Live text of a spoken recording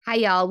Hi,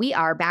 y'all. We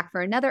are back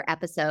for another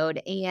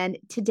episode. And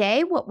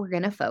today, what we're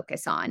going to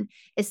focus on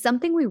is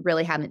something we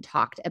really haven't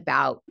talked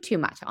about too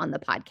much on the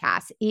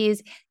podcast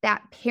is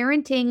that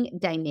parenting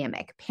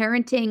dynamic,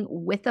 parenting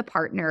with a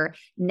partner,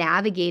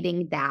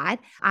 navigating that.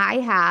 I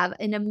have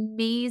an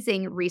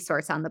amazing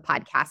resource on the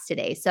podcast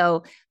today.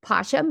 So,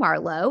 Pasha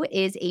Marlowe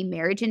is a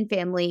marriage and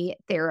family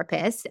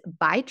therapist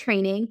by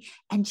training,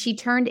 and she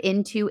turned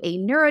into a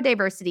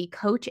neurodiversity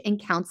coach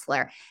and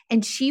counselor.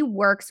 And she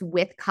works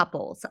with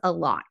couples a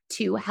lot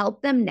to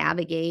help them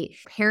navigate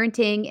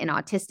parenting an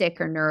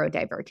autistic or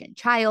neurodivergent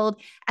child,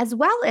 as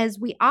well as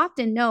we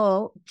often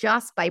know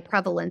just by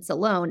prevalence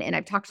alone. And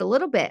I've talked a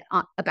little bit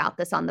about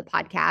this on the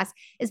podcast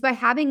is by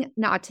having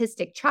an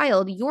autistic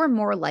child, you're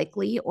more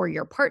likely or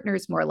your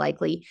partner's more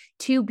likely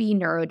to be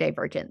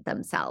neurodivergent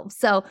themselves.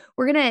 So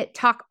we're going to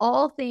talk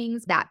all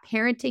things that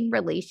parenting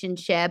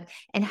relationship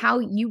and how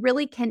you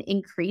really can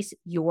increase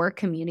your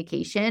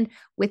communication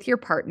with your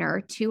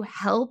partner to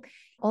help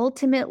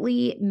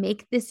ultimately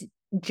make this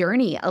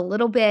journey a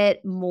little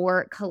bit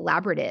more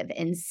collaborative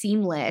and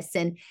seamless,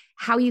 and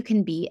how you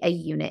can be a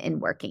unit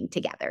in working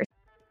together.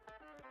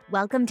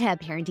 Welcome to a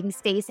parenting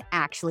space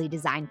actually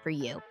designed for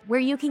you, where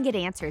you can get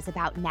answers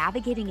about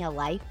navigating a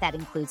life that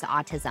includes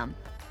autism.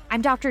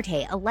 I'm Dr.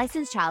 Tay, a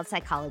licensed child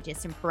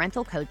psychologist and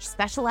parental coach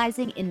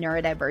specializing in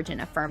neurodivergent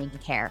affirming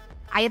care.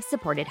 I have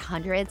supported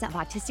hundreds of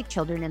autistic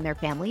children and their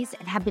families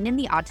and have been in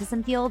the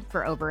autism field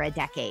for over a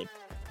decade.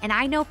 And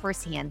I know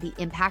firsthand the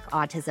impact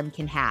autism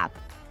can have.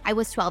 I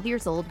was 12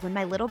 years old when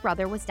my little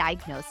brother was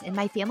diagnosed, and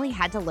my family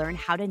had to learn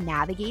how to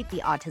navigate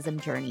the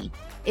autism journey.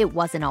 It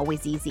wasn't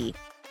always easy.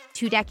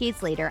 2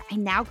 decades later, I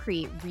now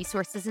create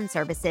resources and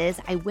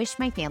services I wish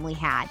my family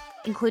had,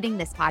 including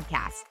this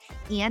podcast.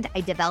 And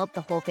I developed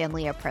the whole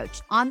family approach.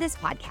 On this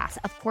podcast,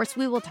 of course,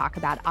 we will talk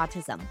about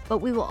autism, but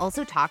we will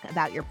also talk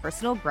about your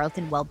personal growth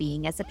and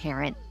well-being as a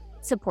parent,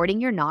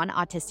 supporting your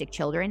non-autistic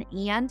children,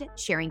 and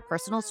sharing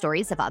personal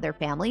stories of other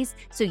families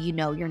so you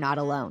know you're not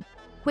alone.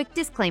 Quick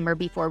disclaimer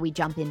before we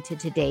jump into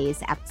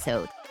today's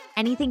episode.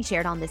 Anything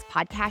shared on this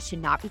podcast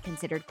should not be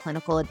considered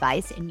clinical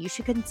advice, and you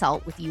should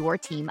consult with your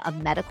team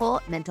of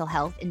medical, mental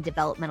health, and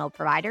developmental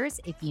providers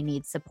if you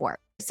need support.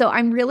 So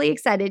I'm really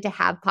excited to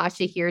have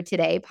Pasha here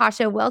today.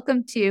 Pasha,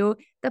 welcome to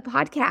the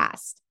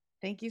podcast.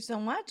 Thank you so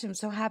much. I'm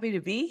so happy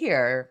to be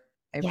here.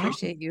 I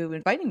appreciate you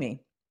inviting me.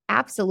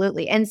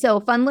 Absolutely. And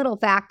so fun little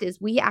fact is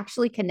we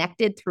actually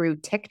connected through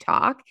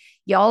TikTok.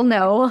 Y'all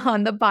know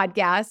on the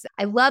podcast,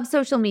 I love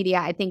social media.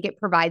 I think it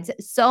provides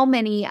so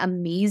many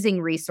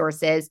amazing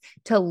resources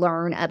to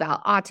learn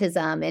about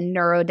autism and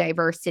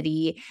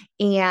neurodiversity.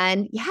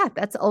 And yeah,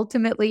 that's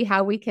ultimately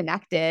how we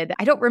connected.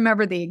 I don't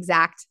remember the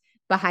exact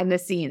behind the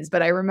scenes,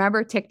 but I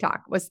remember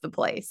TikTok was the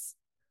place.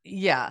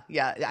 Yeah.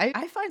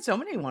 I find so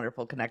many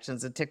wonderful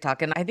connections in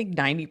TikTok. And I think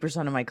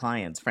 90% of my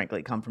clients,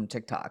 frankly, come from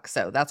TikTok.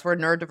 So that's where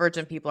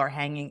neurodivergent people are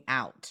hanging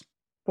out.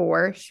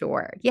 For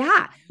sure.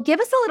 Yeah.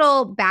 Give us a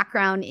little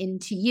background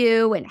into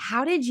you and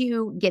how did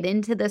you get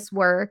into this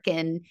work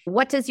and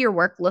what does your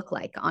work look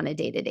like on a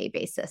day-to-day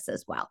basis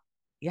as well?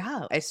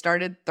 Yeah. I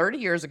started 30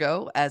 years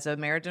ago as a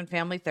marriage and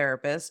family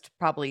therapist,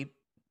 probably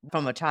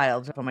from my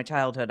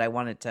childhood. I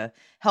wanted to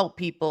help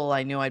people.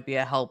 I knew I'd be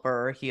a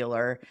helper or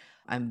healer.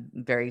 I'm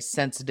very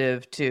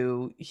sensitive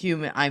to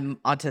I'm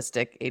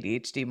autistic,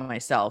 ADHD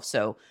myself.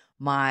 So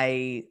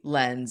my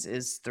lens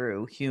is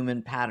through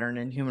human pattern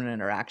and human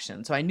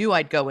interaction. So I knew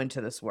I'd go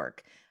into this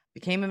work.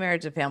 Became a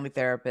marriage and family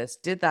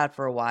therapist, did that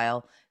for a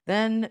while.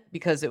 Then,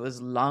 because it was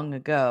long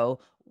ago,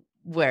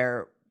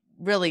 where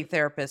really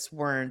therapists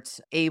weren't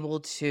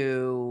able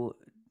to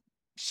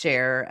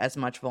share as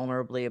much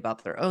vulnerably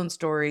about their own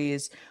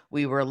stories.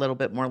 We were a little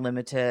bit more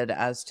limited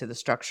as to the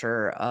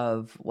structure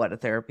of what a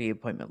therapy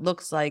appointment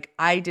looks like.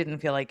 I didn't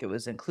feel like it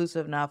was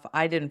inclusive enough.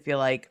 I didn't feel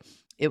like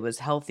it was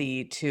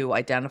healthy to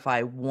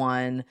identify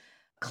one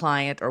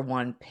client or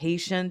one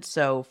patient.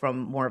 So from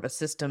more of a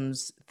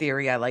systems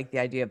theory, I like the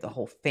idea of the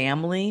whole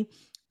family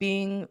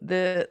being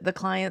the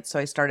client. So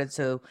I started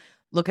to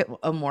look at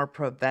a more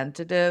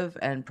preventative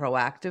and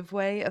proactive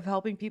way of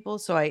helping people.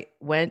 So I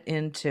went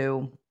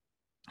into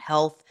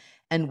health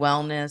and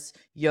wellness,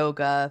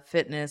 yoga,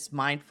 fitness,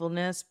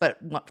 mindfulness, but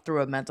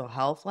through a mental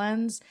health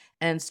lens,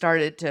 and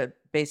started to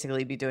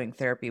basically be doing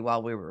therapy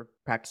while we were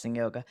practicing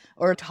yoga,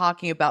 or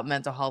talking about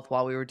mental health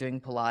while we were doing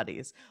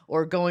Pilates,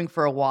 or going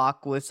for a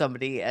walk with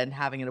somebody and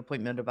having an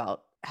appointment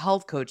about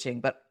health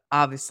coaching, but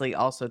obviously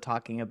also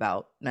talking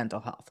about mental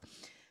health.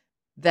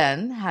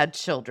 Then had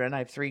children. I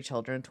have 3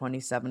 children,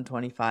 27,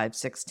 25,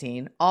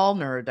 16, all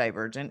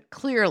neurodivergent,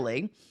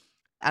 clearly.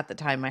 At the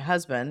time, my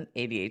husband,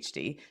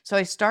 ADHD. So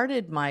I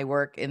started my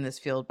work in this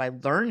field by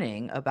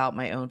learning about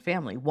my own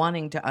family,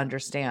 wanting to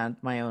understand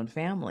my own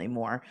family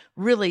more,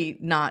 really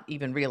not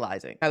even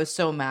realizing. I was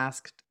so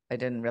masked, I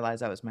didn't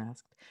realize I was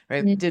masked,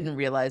 right? Mhm. Didn't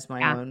realize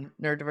my Yeah. own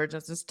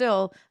neurodivergence. And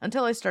still,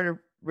 until I started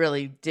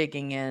really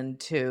digging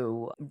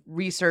into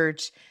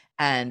research.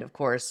 And of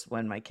course,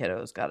 when my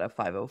kiddos got a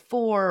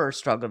 504 or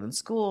struggled in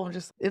school,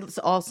 it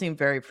all seemed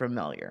very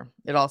familiar.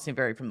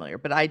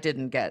 But I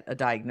didn't get a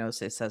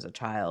diagnosis as a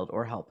child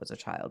or help as a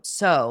child.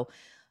 So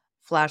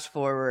flash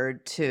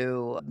forward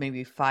to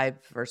maybe 5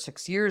 or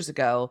 6 years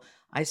ago,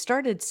 I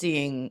started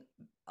seeing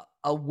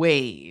a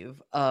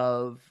wave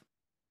of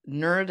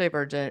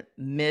neurodivergent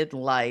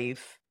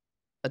midlife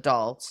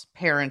adults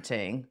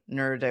parenting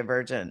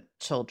neurodivergent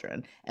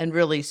children and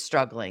really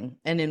struggling,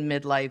 and in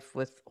midlife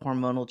with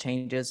hormonal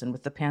changes and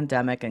with the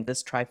pandemic and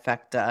this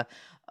trifecta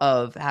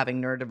of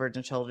having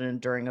neurodivergent children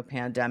during a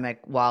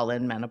pandemic while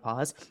in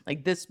menopause.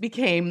 Like, this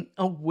became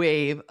a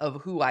wave of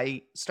who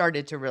I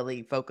started to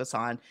really focus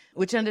on,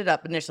 which ended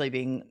up initially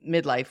being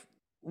midlife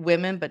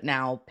women, but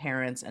now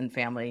parents and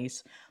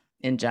families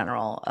in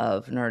general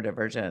of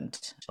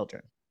neurodivergent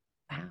children.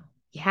 Wow.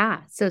 Yeah.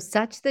 So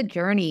such the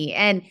journey.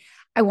 And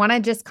I want to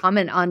just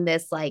comment on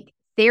this like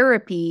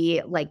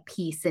therapy like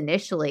piece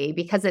initially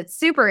because it's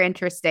super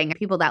interesting.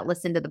 People that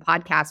listen to the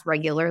podcast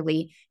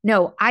regularly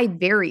know I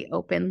very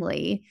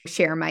openly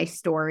share my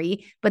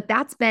story, but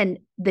that's been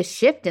the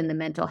shift in the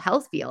mental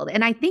health field.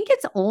 And I think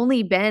it's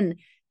only been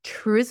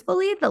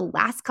truthfully the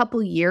last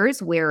couple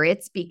years where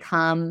it's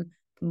become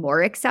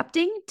more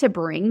accepting to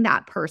bring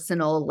that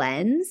personal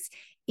lens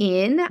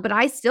in. But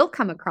I still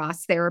come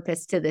across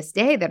therapists to this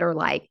day that are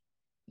like,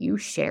 you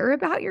share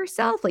about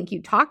yourself, like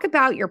you talk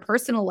about your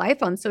personal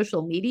life on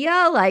social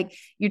media, like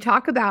you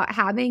talk about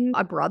having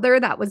a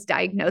brother that was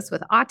diagnosed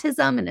with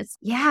autism. And it's,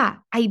 yeah,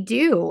 I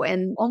do.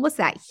 And almost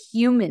that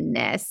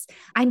humanness.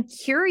 I'm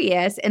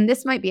curious, and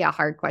this might be a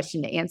hard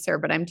question to answer,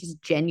 but I'm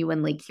just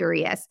genuinely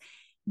curious.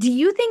 Do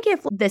you think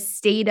if the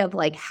state of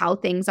like how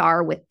things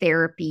are with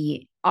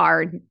therapy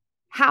are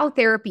how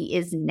therapy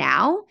is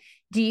now,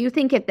 do you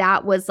think if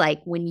that was like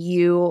when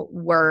you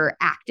were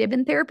active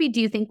in therapy,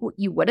 do you think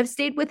you would have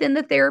stayed within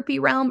the therapy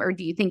realm or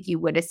do you think you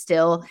would have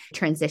still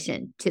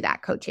transitioned to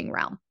that coaching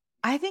realm?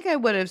 I think I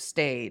would have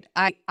stayed.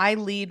 I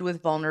lead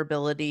with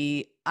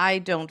vulnerability. I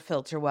don't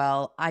filter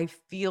well. I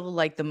feel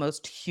like the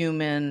most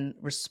human,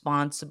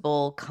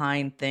 responsible,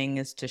 kind thing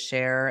is to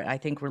share. I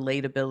think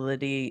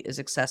relatability is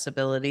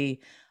accessibility.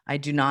 I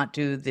do not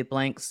do the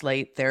blank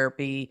slate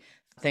therapy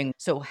thing.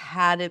 So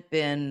had it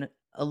been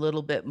a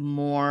little bit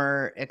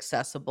more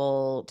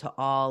accessible to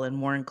all and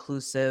more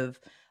inclusive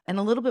and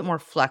a little bit more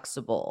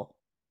flexible,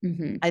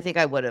 Hmm. I think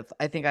I would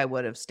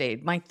have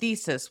stayed. My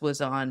thesis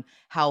was on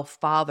how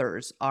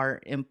fathers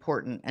are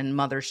important and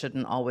mothers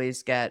shouldn't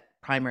always get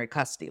primary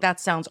custody.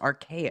 That sounds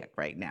archaic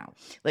right now.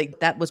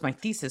 Like, that was my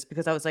thesis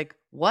because I was like,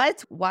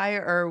 what? Why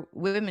are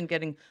women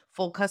getting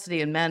full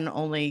custody and men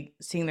only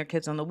seeing their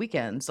kids on the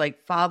weekends?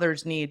 Like,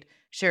 fathers need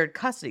shared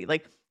custody.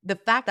 Like, the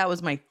fact that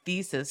was my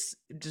thesis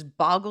just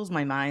boggles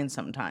my mind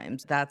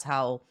sometimes. That's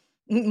how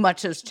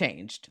much has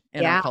changed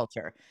in our Yeah.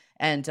 culture.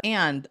 And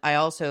I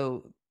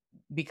also,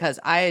 because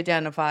I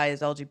identify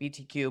as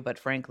LGBTQ, but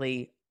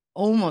frankly,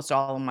 almost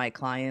all of my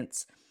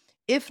clients,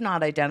 if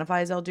not identify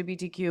as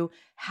LGBTQ,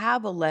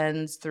 have a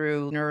lens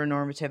through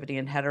neuronormativity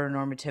and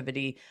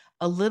heteronormativity,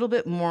 a little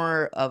bit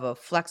more of a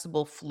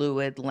flexible,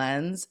 fluid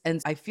lens. And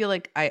I feel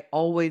like I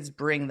always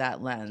bring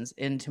that lens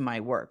into my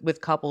work with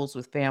couples,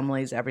 with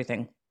families,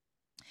 everything.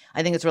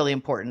 I think it's really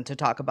important to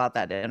talk about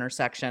that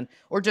intersection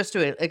or just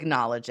to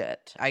acknowledge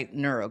it.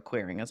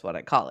 Neuroqueering is what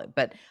I call it.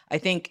 But I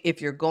think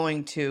if you're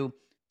going to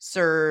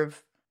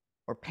serve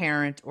or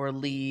parent or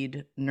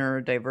lead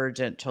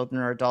neurodivergent children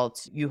or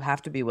adults, you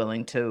have to be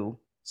willing to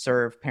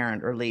serve,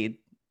 parent, or lead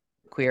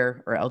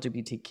queer or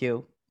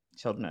LGBTQ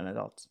children and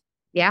adults.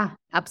 Yeah,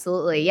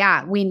 absolutely.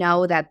 Yeah, we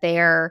know that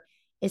there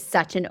is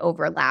such an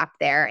overlap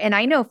there. And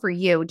I know for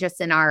you,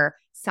 just in our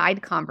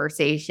side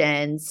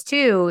conversations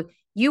too,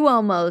 you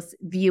almost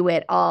view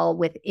it all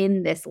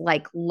within this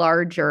like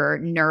larger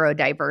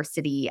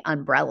neurodiversity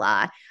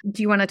umbrella.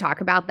 Do you want to talk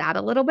about that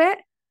a little bit?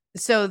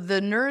 So the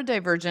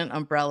neurodivergent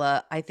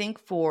umbrella, I think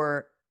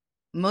for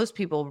most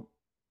people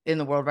in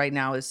the world right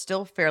now is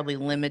still fairly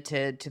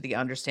limited to the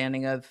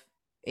understanding of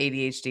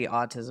ADHD,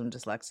 autism,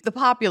 dyslexia, the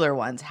popular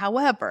ones.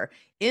 However,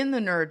 in the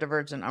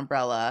neurodivergent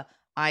umbrella,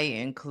 I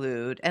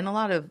include and a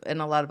lot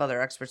of other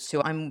experts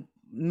too. I'm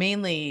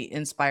mainly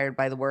inspired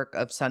by the work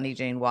of Sunny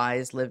Jane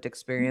Wise, lived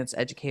experience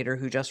educator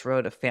who just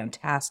wrote a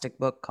fantastic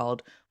book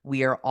called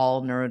We Are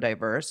All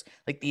Neurodiverse.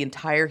 Like, the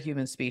entire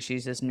human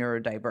species is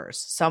neurodiverse.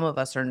 Some of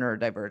us are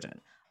neurodivergent.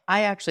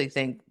 I actually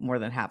think more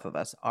than half of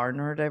us are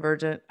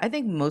neurodivergent. I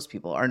think most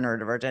people are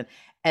neurodivergent,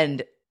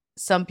 and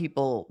some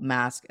people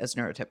mask as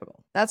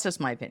neurotypical. That's just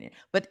my opinion.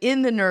 But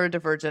in the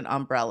neurodivergent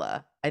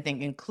umbrella, I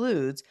think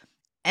includes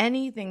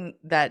anything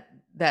that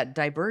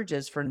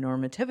diverges from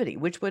normativity,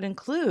 which would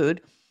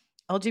include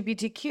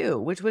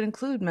LGBTQ, which would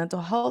include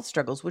mental health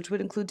struggles, which would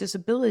include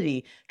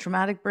disability,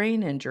 traumatic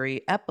brain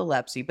injury,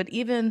 epilepsy, but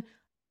even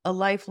a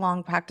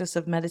lifelong practice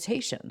of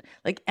meditation.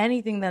 Like,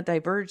 anything that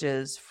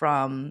diverges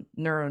from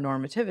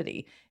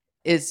neuronormativity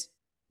is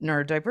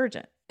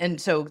neurodivergent. And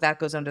so that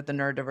goes under the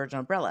neurodivergent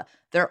umbrella.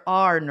 There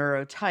are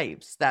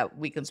neurotypes that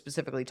we can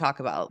specifically talk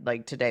about.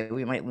 Like, today,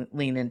 we might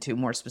lean into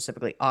more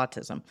specifically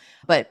autism.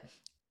 But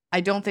I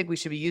don't think we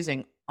should be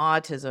using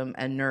autism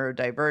and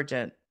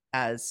neurodivergent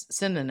as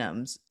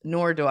synonyms,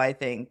 nor do I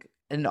think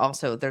And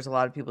also there's a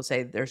lot of people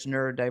say there's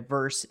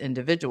neurodiverse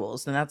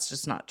individuals, and that's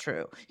just not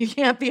true. You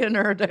can't be a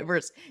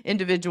neurodiverse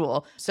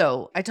individual.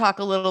 So I talk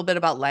a little bit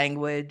about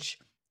language,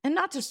 and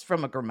not just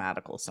from a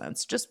grammatical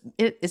sense, just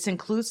it's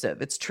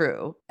inclusive, it's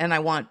true. And I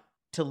want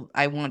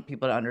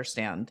people to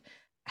understand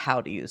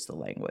how to use the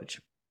language.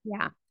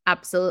 Yeah,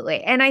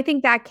 absolutely. And I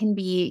think that can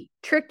be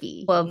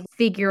tricky of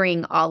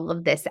figuring all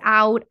of this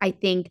out. I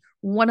think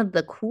one of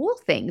the cool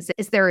things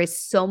is there is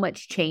so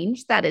much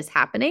change that is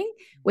happening,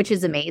 which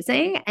is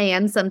amazing.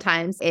 And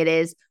sometimes it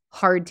is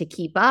hard to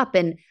keep up.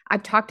 And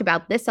I've talked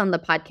about this on the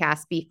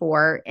podcast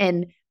before.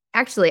 And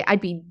actually,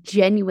 I'd be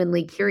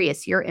genuinely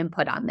curious your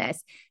input on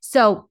this.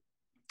 So,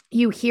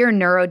 you hear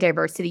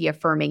neurodiversity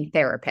affirming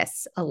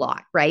therapists a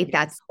lot, right?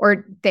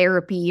 Or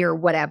therapy or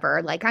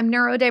whatever. Like, I'm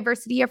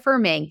neurodiversity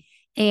affirming.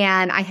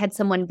 And I had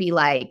someone be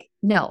like,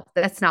 no,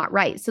 that's not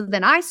right. So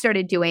then I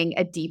started doing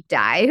a deep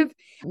dive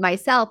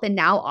myself. And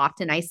now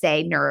often I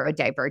say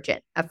neurodivergent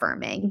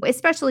affirming,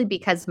 especially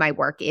because my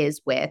work is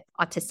with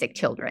autistic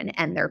children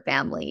and their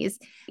families.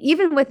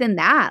 Even within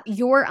that,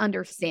 your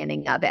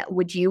understanding of it,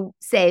 would you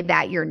say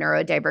that you're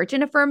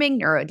neurodivergent affirming,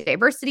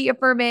 neurodiversity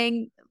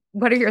affirming?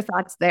 What are your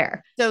thoughts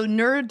there? So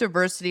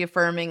neurodiversity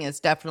affirming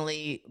is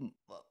definitely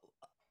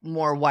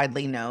more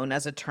widely known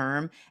as a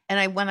term.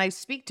 And when I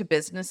speak to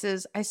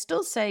businesses, I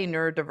still say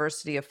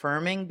neurodiversity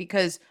affirming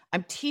because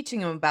I'm teaching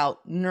them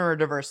about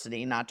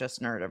neurodiversity, not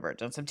just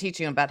neurodivergence. I'm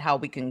teaching them about how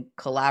we can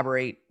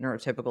collaborate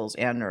neurotypicals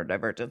and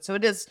neurodivergence. So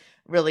it is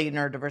really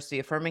neurodiversity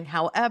affirming.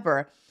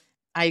 However,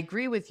 I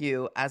agree with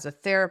you as a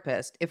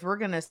therapist. If we're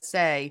going to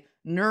say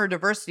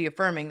neurodiversity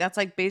affirming, that's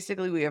like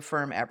basically we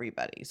affirm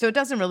everybody. So it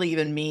doesn't really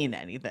even mean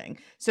anything.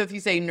 So if you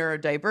say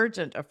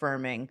neurodivergent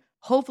affirming,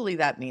 hopefully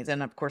that means,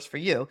 and of course for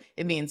you,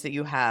 it means that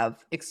you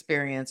have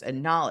experience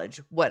and knowledge.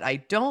 What I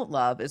don't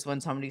love is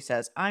when somebody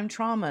says, I'm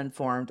trauma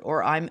informed,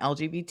 or I'm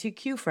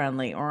LGBTQ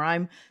friendly, or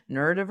I'm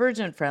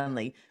neurodivergent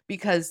friendly,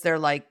 because they're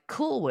like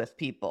cool with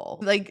people.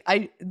 Like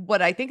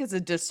what I think is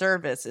a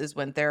disservice is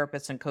when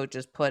therapists and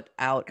coaches put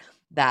out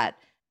that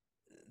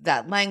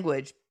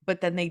language,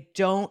 but then they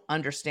don't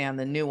understand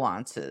the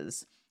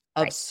nuances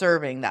of Right.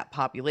 serving that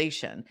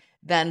population.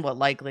 Then what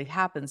likely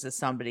happens is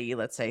somebody,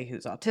 let's say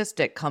who's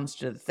autistic, comes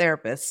to the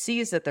therapist,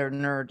 sees that they're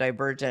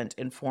neurodivergent,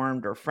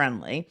 informed, or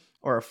friendly,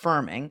 or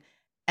affirming,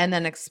 and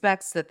then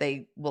expects that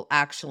they will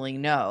actually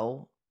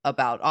know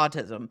about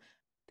autism.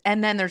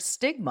 And then there's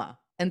stigma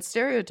and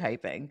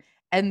stereotyping,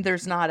 and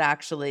there's not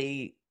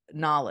actually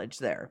knowledge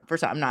there.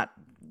 First, I'm not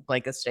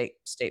like a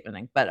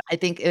statementing, but I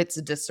think it's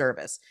a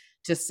disservice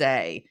to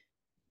say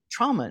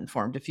trauma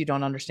informed if you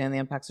don't understand the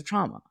impacts of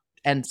trauma.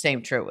 And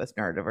same true with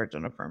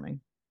neurodivergent affirming.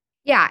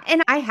 Yeah.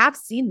 And I have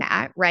seen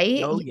that,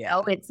 right? Oh yeah.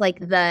 It's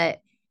like and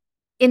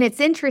it's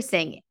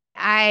interesting.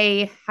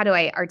 How do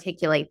I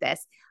articulate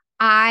this?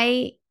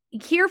 I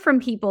hear from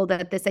people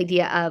that this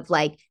idea of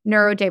like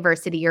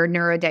neurodiversity or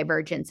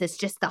neurodivergence is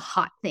just the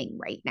hot thing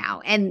right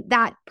now. And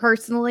that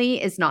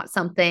personally is not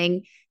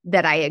something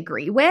that I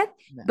agree with.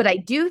 No. But I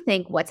do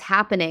think what's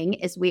happening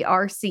is we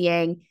are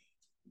seeing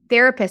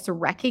therapists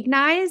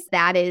recognize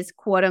that is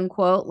quote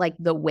unquote like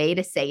the way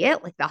to say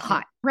it, like the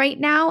hot right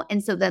now.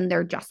 And so then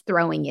they're just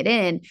throwing it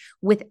in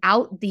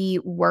without the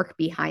work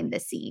behind the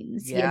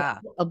scenes,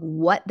 of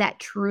what that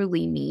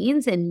truly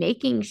means and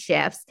making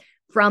shifts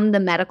from the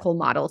medical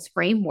models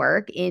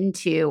framework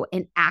into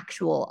an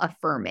actual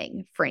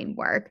affirming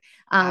framework.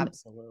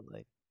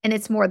 Absolutely. And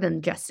it's more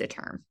than just a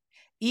term.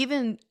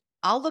 Even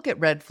I'll look at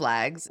red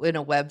flags in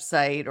a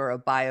website or a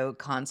bio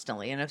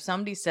constantly. And if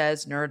somebody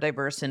says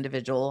neurodiverse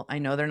individual, I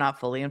know they're not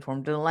fully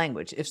informed in the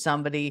language. If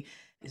somebody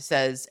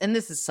says, and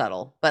this is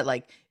subtle, but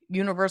like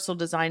universal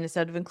design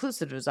instead of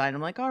inclusive design,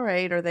 I'm like, all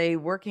right, are they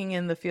working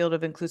in the field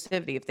of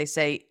inclusivity? If they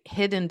say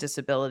hidden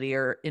disability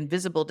or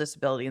invisible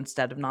disability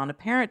instead of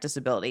non-apparent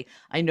disability,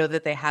 I know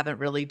that they haven't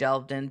really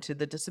delved into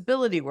the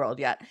disability world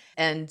yet.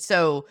 And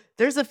so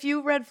there's a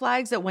few red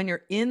flags that when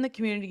you're in the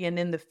community and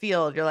in the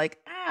field, you're like,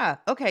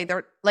 okay,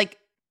 they're like,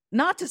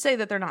 not to say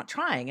that they're not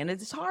trying, and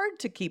it's hard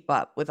to keep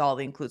up with all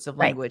the inclusive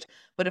language.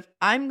 But if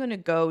I'm going to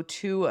go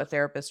to a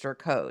therapist or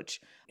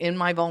coach in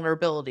my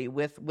vulnerability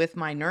with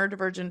my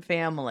neurodivergent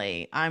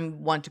family, I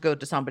want to go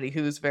to somebody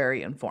who's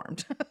very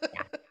informed.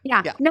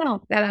 Yeah.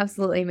 No, that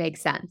absolutely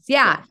makes sense.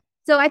 Yeah.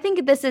 So I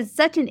think this is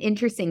such an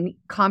interesting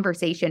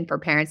conversation for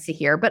parents to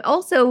hear, but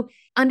also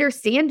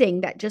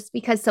understanding that just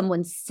because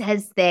someone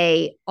says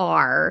they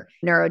are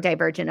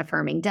neurodivergent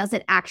affirming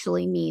doesn't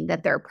actually mean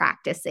that they're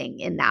practicing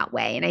in that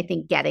way. And I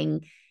think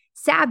getting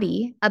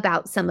savvy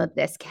about some of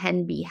this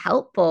can be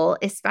helpful,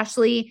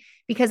 especially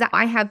because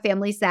I have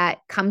families that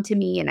come to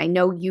me, and I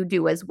know you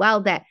do as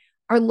well, that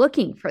are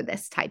looking for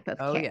this type of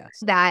care. Yes.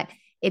 That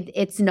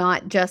it's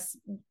not just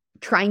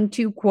trying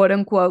to quote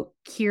unquote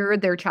cure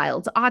their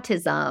child's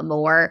autism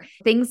or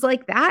things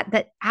like that,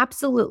 that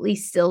absolutely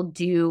still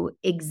do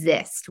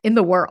exist in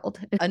the world.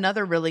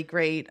 Another really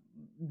great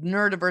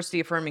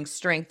neurodiversity affirming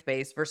strength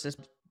based versus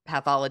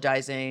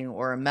pathologizing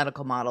or a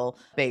medical model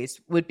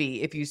based would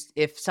be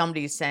if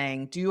somebody's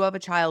saying, do you have a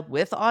child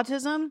with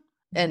autism?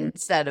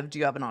 instead of do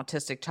you have an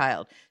autistic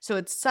child? So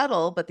it's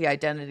subtle, but the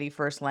identity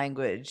first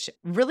language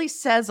really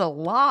says a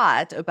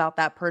lot about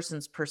that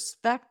person's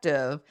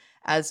perspective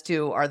as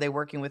to, are they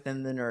working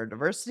within the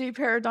neurodiversity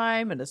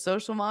paradigm and a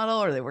social model?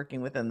 Are they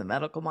working within the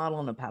medical model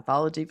and a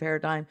pathology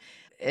paradigm?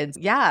 And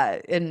yeah,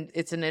 and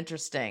it's an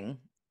interesting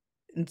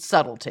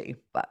subtlety,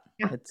 but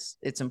Yeah.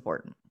 it's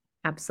important.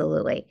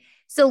 Absolutely.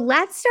 So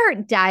let's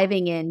start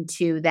diving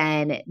into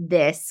then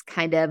this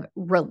kind of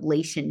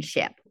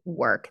relationship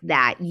work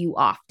that you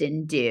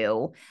often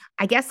do.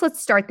 I guess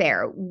let's start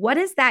there. What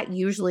does that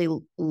usually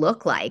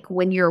look like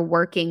when you're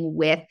working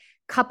with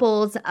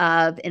couples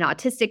of an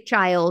autistic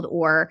child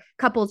or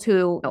couples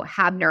who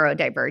have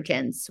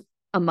neurodivergence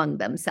among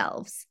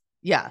themselves?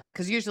 Yeah,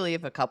 because usually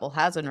if a couple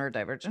has a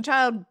neurodivergent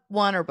child,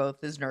 one or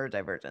both is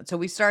neurodivergent. So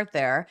we start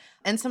there,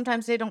 and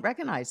sometimes they don't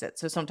recognize it.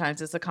 So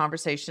sometimes it's a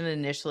conversation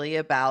initially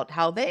about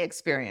how they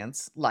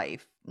experience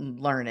life,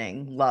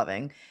 learning,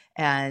 loving,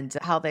 and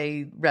how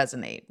they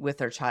resonate with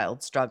their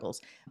child's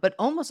struggles. But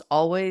almost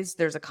always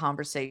there's a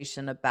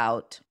conversation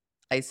about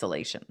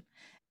isolation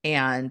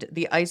and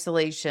the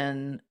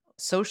isolation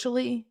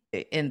socially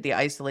and the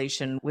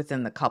isolation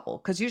within the couple.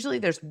 Because usually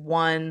there's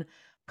one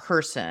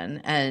person,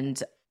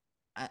 and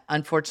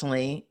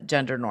unfortunately,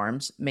 gender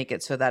norms make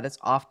it so that it's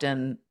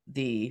often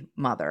the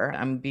mother.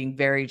 I'm being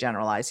very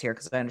generalized here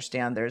because I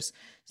understand there's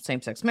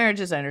same-sex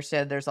marriages. I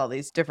understand there's all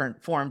these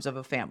different forms of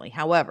a family.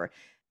 However,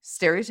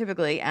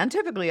 stereotypically and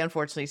typically,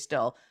 unfortunately,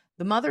 still,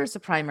 the mother is the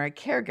primary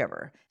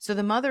caregiver. So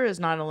the mother is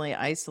not only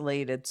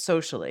isolated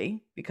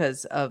socially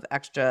because of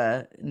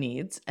extra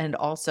needs, and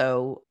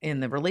also in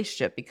the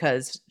relationship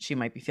because she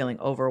might be feeling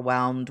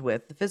overwhelmed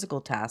with the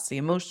physical tasks, the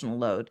emotional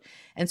load.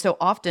 And so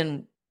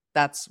often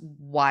that's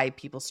why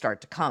people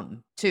start to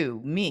come to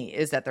me,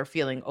 is that they're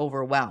feeling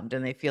overwhelmed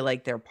and they feel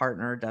like their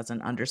partner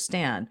doesn't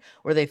understand,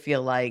 or they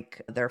feel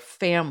like their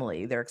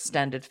family, their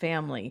extended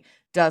family,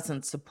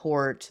 doesn't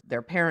support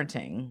their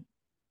parenting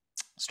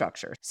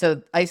structure.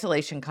 So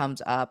isolation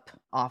comes up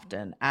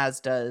often,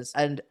 as does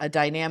a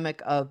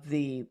dynamic of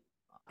the,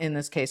 in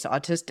this case,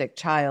 autistic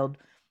child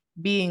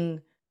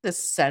being the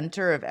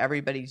center of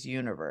everybody's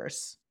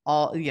universe.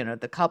 All,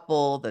 the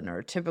couple, the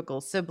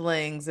neurotypical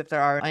siblings, if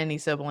there are any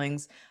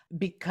siblings,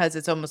 because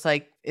it's almost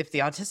like if the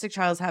autistic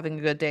child is having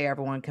a good day,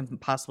 everyone can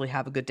possibly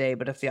have a good day.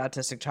 But if the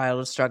autistic child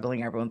is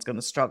struggling, everyone's going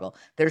to struggle.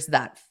 There's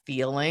that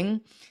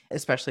feeling,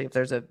 especially if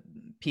there's a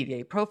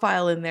PDA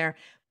profile in there.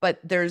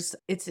 But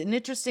it's an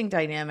interesting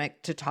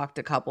dynamic to talk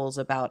to couples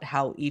about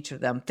how each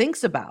of them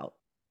thinks about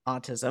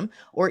autism,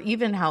 or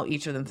even how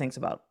each of them thinks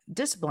about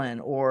discipline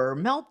or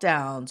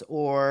meltdowns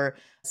or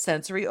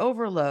sensory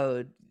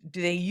overload. Do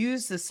they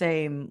use the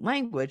same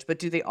language, but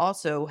do they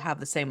also have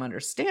the same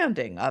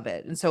understanding of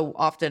it? And so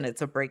often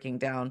it's a breaking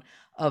down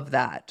of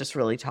that, just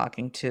really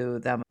talking to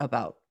them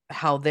about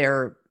how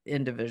they're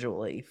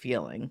individually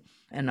feeling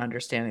and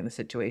understanding the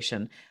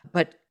situation.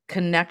 But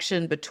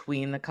connection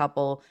between the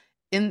couple,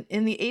 in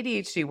the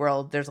ADHD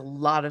world, there's a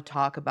lot of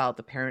talk about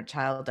the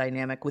parent-child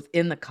dynamic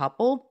within the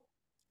couple.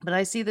 But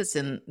I see this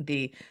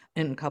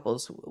in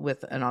couples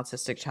with an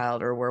autistic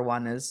child, or where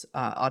one is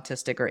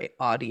autistic or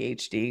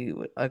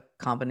ADHD, a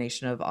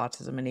combination of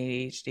autism and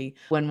ADHD,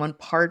 when one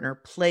partner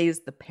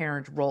plays the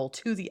parent role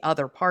to the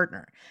other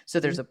partner. So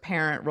there's a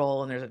parent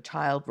role and there's a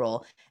child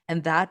role,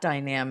 and that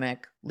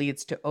dynamic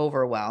leads to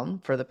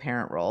overwhelm for the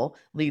parent role,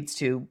 leads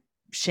to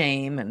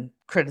shame and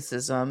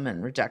criticism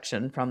and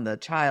rejection from the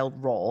child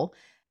role,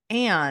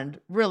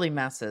 and really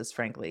messes,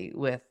 frankly,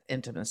 with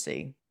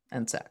intimacy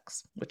and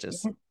sex, which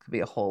is could be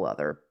a whole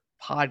other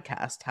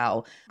podcast,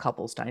 how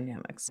couples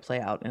dynamics play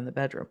out in the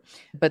bedroom.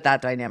 But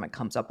that dynamic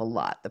comes up a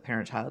lot, the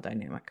parent-child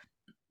dynamic.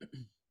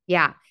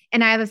 Yeah.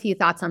 And I have a few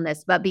thoughts on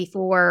this, but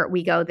before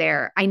we go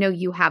there, I know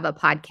you have a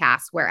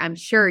podcast where I'm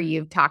sure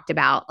you've talked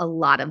about a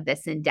lot of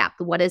this in depth.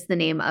 What is the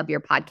name of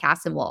your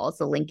podcast? And we'll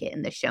also link it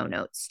in the show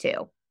notes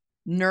too.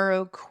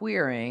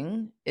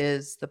 Neuroqueering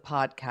is the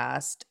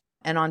podcast.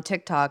 And on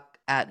TikTok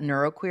at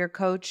Neuroqueer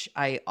Coach,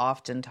 I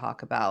often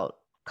talk about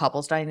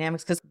couples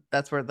dynamics because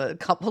that's where the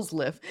couples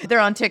live. They're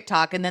on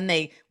TikTok, and then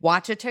they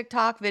watch a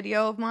TikTok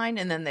video of mine,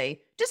 and then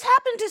they just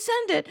happen to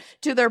send it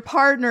to their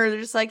partner.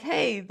 They're just like,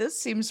 hey, this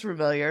seems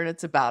familiar. And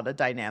it's about a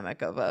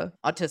dynamic of a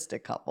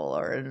autistic couple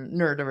or a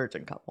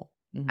neurodivergent couple.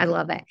 I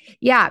love it.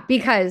 Yeah,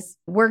 because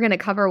we're going to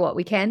cover what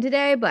we can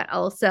today, but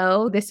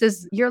also this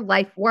is your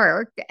life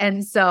work.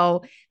 And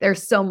so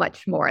there's so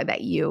much more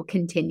that you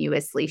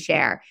continuously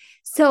share.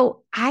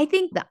 So I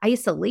think the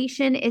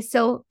isolation is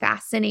so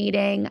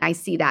fascinating. I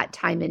see that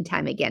time and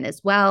time again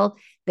as well.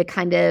 The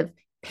kind of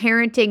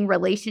parenting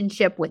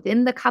relationship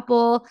within the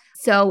couple,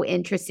 so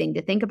interesting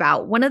to think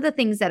about. One of the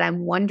things that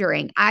I'm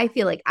wondering, I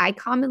feel like I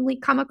commonly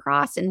come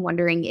across and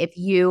wondering if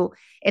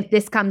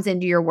this comes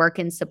into your work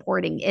in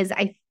supporting, is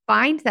I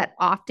find that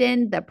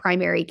often the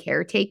primary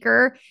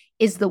caretaker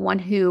is the one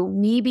who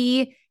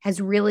maybe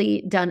has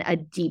really done a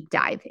deep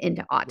dive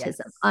into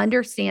autism,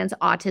 understands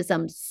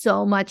autism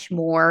so much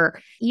more.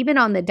 Even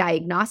on the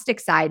diagnostic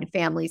side,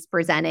 families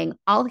presenting,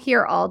 I'll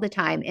hear all the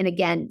time. And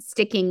again,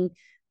 sticking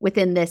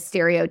within this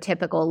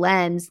stereotypical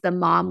lens, the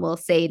mom will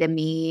say to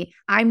me,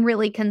 I'm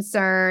really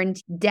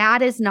concerned.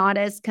 Dad is not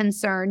as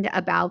concerned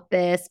about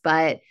this,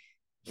 but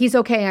he's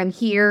okay. I'm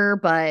here,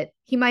 but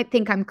he might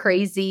think I'm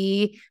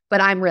crazy,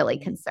 but I'm really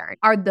concerned.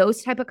 Are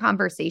those type of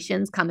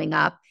conversations coming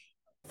up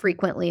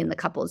frequently in the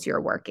couples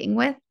you're working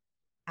with?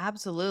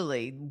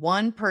 Absolutely.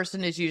 One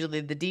person is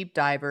usually the deep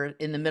diver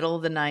in the middle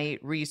of the night,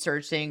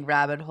 researching,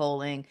 rabbit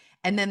holing,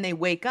 and then they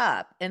wake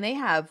up and they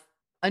have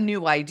a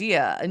new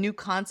idea, a new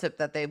concept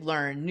that they've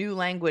learned, new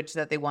language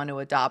that they want to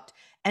adopt.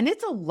 And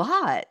it's a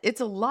lot.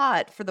 It's a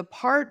lot for the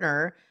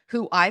partner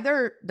who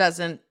either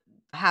doesn't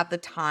have the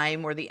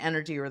time or the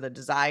energy or the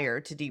desire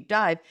to deep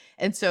dive.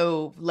 And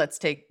so let's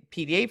take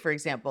PDA, for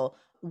example.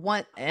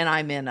 And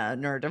I'm in a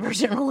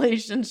neurodivergent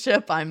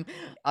relationship. I'm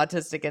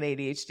autistic and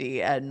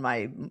ADHD, and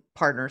my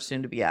partner,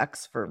 soon to be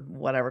ex, for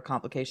whatever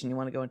complication you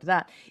want to go into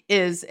that,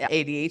 is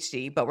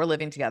ADHD, but we're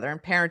living together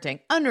and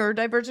parenting a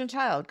neurodivergent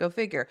child. Go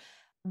figure.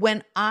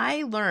 When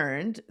I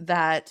learned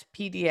that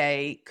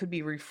PDA could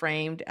be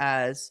reframed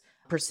as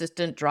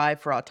persistent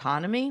drive for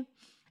autonomy,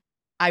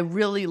 I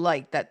really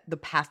liked that the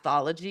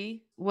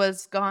pathology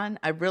was gone.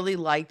 I really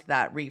liked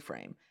that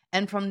reframe.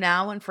 And from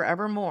now and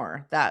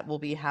forevermore, that will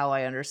be how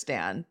I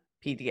understand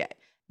PDA.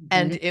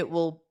 And it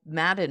will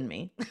madden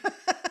me.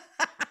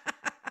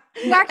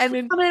 You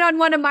actually commented on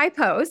one of my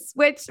posts,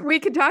 which we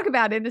can talk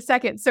about in a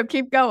second. So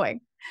keep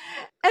going.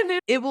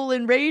 And it will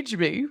enrage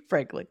me,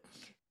 frankly,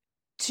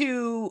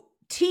 to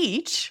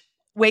teach,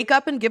 wake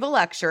up and give a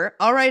lecture.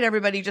 All right,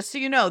 everybody, just so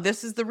you know,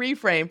 this is the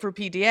reframe for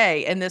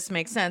PDA, and this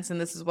makes sense,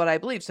 and this is what I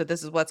believe. So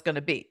this is what's going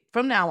to be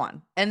from now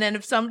on. And then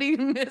if somebody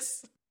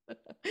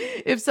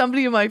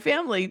in my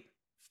family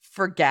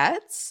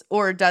forgets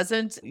or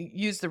doesn't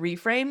use the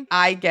reframe,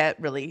 I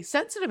get really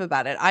sensitive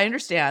about it. I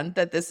understand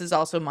that this is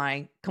also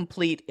my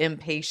complete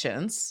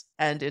impatience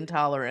and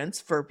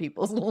intolerance for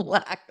people's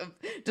lack of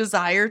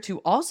desire to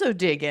also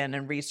dig in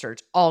and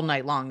research all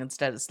night long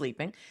instead of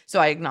sleeping. So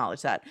I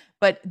acknowledge that.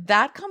 But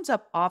that comes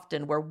up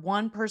often where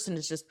one person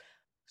is just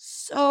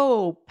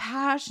so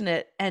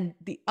passionate and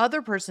the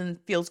other person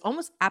feels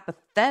almost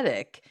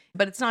apathetic,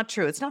 but it's not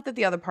true. It's not that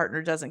the other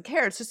partner doesn't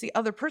care. It's just the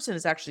other person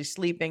is actually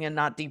sleeping and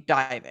not deep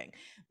diving.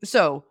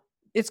 So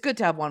it's good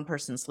to have one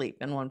person sleep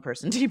and one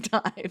person deep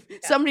dive. Yeah.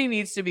 Somebody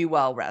needs to be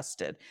well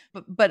rested,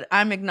 but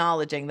I'm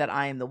acknowledging that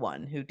I am the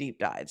one who deep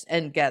dives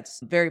and gets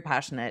very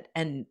passionate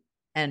and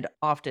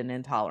often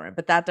intolerant.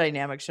 But that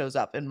dynamic shows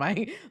up in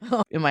my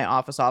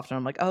office often.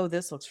 I'm like, oh,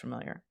 this looks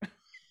familiar.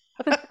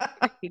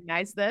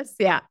 Recognize this.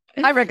 Yeah.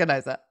 I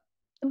recognize that.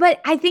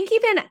 But I think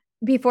even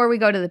before we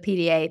go to the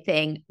PDA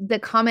thing, the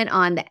comment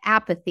on the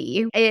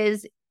apathy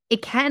is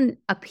it can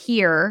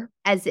appear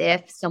as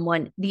if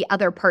the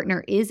other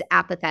partner is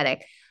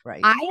apathetic.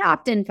 Right. I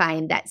often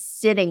find that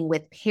sitting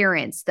with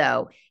parents,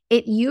 though,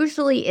 it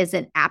usually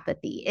isn't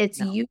apathy. It's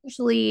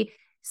usually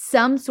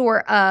some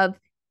sort of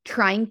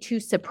trying to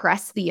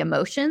suppress the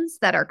emotions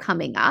that are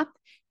coming up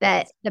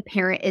that the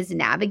parent is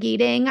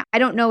navigating. I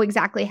don't know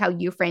exactly how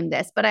you frame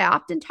this, but I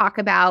often talk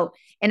about,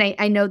 and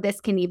I know this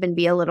can even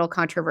be a little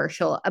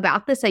controversial,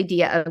 about this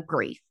idea of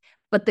grief.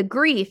 But the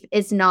grief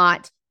is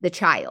not the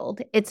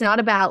child. It's not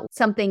about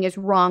something is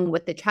wrong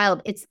with the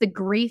child. It's the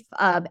grief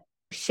of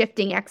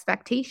shifting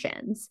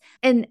expectations.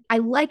 And I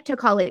like to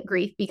call it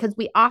grief because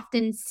we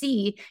often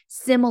see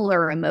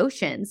similar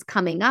emotions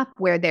coming up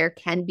where there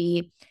can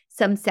be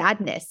some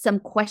sadness,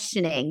 some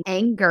questioning,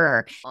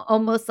 anger,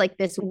 almost like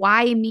this,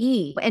 why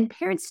me? And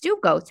parents do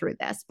go through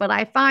this, but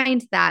I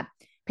find that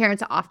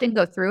parents often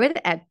go through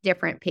it at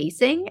different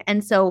pacing.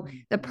 And so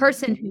the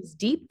person who's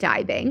deep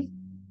diving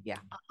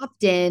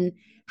often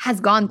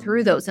has gone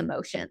through those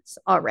emotions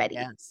already.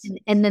 Yes.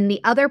 And then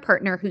the other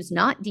partner who's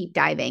not deep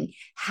diving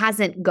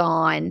hasn't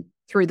gone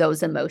through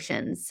those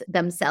emotions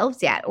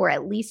themselves yet, or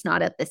at least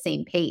not at the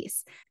same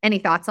pace. Any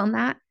thoughts on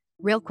that?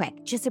 Real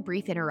quick, just a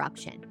brief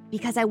interruption,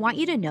 because I want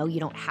you to know you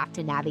don't have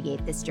to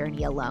navigate this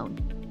journey alone.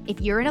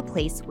 If you're in a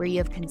place where you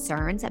have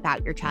concerns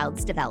about your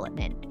child's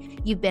development,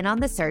 you've been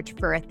on the search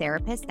for a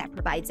therapist that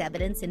provides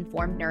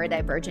evidence-informed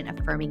neurodivergent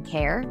affirming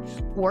care,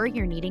 or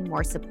you're needing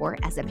more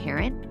support as a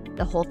parent,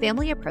 the whole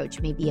family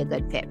approach may be a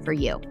good fit for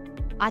you.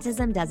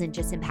 Autism doesn't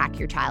just impact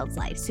your child's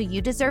life, so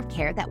you deserve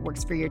care that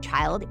works for your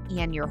child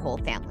and your whole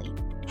family.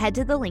 Head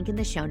to the link in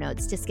the show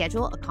notes to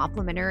schedule a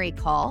complimentary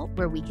call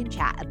where we can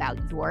chat about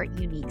your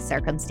unique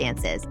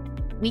circumstances.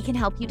 We can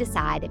help you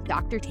decide if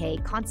Dr. Tay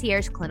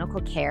Concierge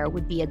Clinical Care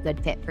would be a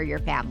good fit for your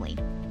family.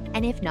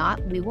 And if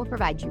not, we will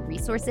provide you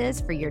resources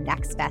for your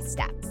next best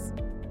steps.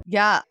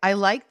 Yeah, I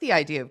like the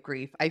idea of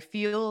grief. I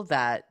feel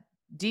that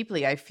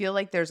deeply. I feel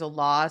like there's a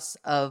loss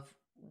of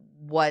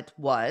what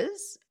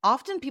was.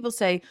 Often people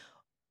say,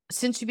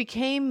 since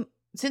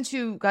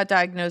you got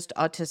diagnosed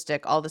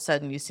autistic, all of a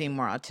sudden you seem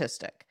more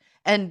autistic.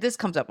 And this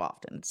comes up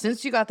often.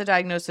 Since you got the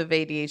diagnosis of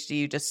ADHD,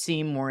 you just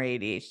seem more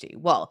ADHD.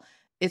 Well,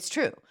 it's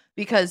true,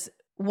 because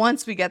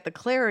once we get the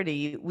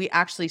clarity, we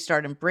actually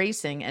start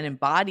embracing and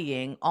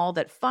embodying all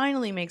that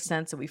finally makes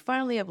sense, that we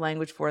finally have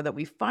language for, that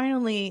we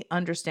finally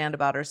understand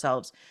about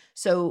ourselves.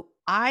 So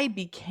I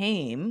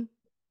became,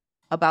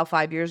 about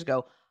 5 years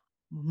ago,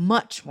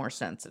 much more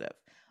sensitive.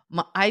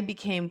 I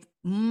became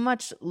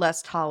much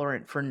less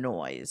tolerant for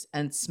noise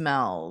and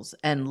smells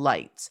and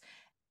lights.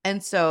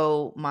 And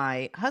so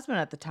my husband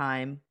at the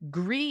time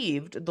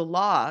grieved the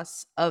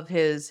loss of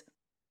his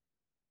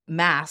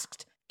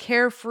masked,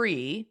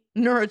 carefree,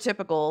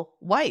 neurotypical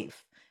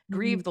wife,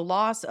 grieved the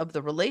loss of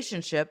the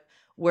relationship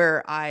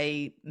where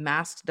I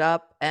masked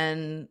up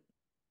and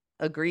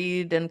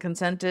agreed and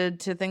consented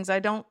to things I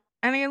don't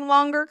any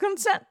longer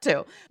consent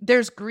to.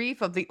 There's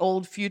grief of the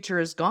old future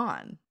is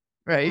gone,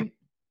 right?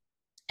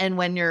 And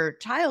when your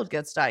child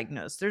gets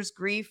diagnosed, there's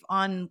grief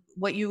on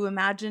what you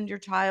imagined your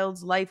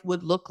child's life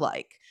would look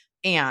like.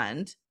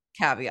 And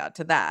caveat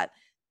to that,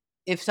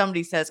 if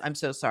somebody says, I'm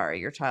so sorry,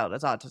 your child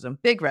has autism,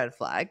 big red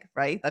flag,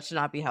 right? That should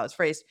not be how it's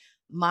phrased.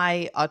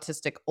 My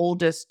autistic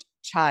oldest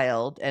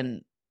child,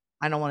 and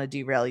I don't want to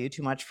derail you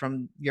too much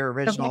from your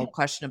original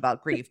question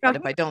about grief, but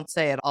if I don't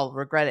say it, I'll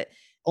regret it.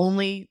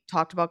 Only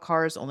talked about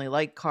cars, only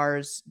liked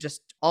cars,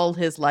 just all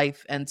his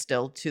life, and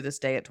still to this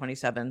day at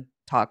 27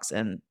 talks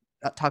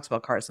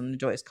about cars and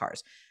enjoys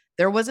cars.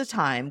 There was a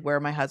time where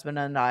my husband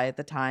and I at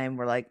the time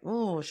were like,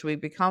 oh, should we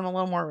become a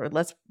little more,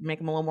 let's make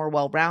him a little more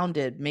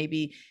well-rounded.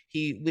 Maybe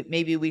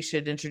we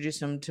should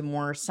introduce him to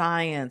more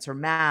science or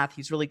math.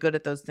 He's really good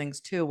at those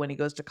things too. When he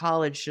goes to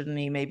college, shouldn't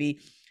he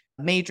maybe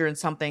major in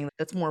something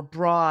that's more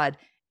broad?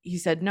 He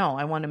said, no,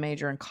 I want to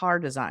major in car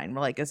design.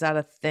 We're like, is that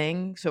a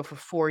thing? So for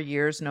 4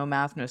 years, no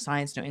math, no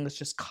science, no English,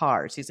 just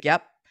cars. He's like,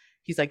 yep.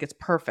 He's like, it's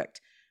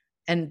perfect.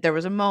 And there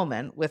was a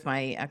moment with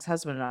my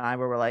ex-husband and I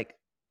where we're like,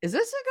 is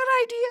this a good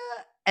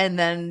idea? And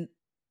then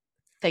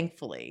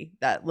thankfully,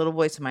 that little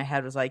voice in my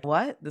head was like,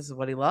 what? This is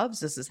what he loves.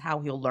 This is how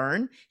he'll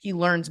learn. He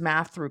learns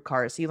math through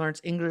cars. He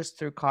learns English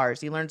through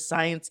cars. He learns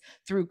science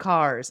through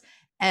cars.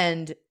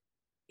 And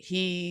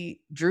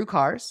he drew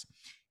cars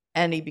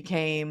and he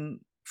became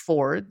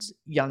Ford's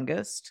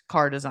youngest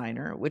car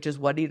designer, which is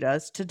what he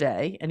does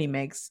today. And he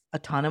makes a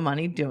ton of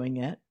money doing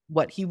it.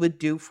 What he would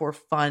do for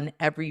fun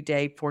every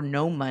day for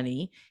no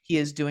money, he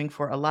is doing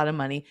for a lot of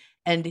money.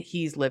 And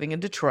he's living in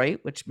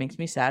Detroit, which makes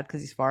me sad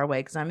because he's far away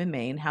because I'm in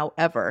Maine.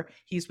 However,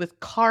 he's with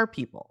car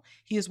people.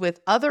 He is with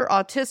other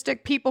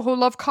autistic people who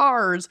love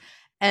cars,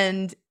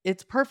 and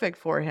it's perfect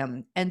for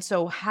him. And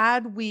so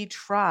had we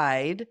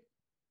tried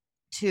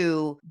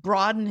to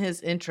broaden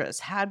his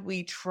interests, had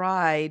we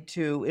tried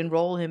to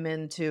enroll him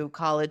into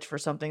college for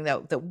something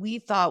that we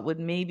thought would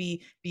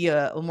maybe be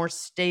a more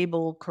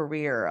stable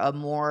career,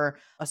 a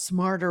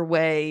smarter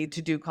way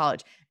to do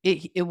college,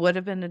 it would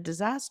have been a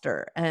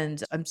disaster.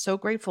 And I'm so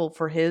grateful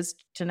for his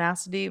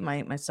tenacity,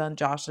 my son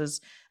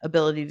Josh's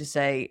ability to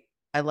say,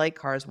 I like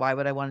cars. Why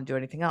would I want to do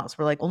anything else?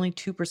 We're like, only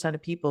 2%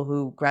 of people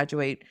who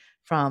graduate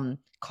from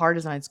car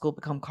design school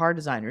become car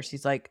designers.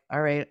 He's like,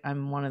 all right,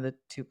 I'm one of the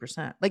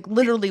 2%. Like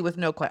literally with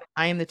no question,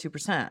 I am the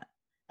 2%. And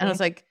I was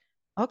like,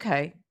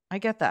 okay, I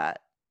get that.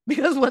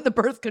 Because when the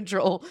birth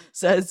control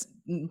says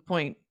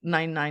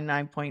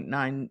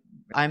 0.999.9,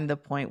 I'm the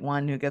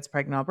 0.1 who gets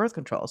pregnant on birth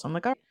control. So I'm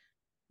like, all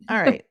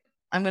right.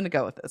 I'm going to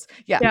go with this.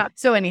 Yeah.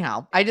 So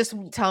anyhow, I just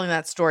telling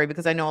that story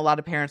because I know a lot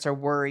of parents are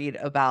worried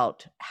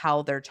about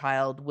how their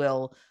child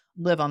will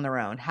live on their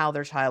own, how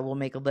their child will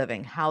make a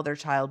living, how their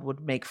child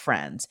would make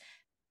friends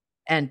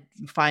and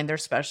find their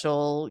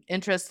special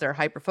interests, their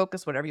hyper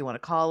focus, whatever you want to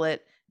call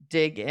it,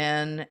 dig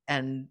in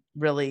and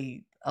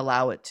really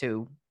allow it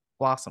to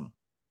blossom.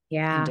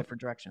 In different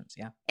directions.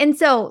 Yeah. And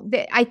so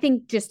I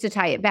think just to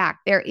tie it back,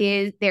 there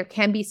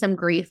can be some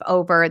grief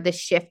over the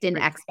shift in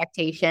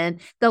expectation,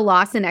 the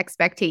loss in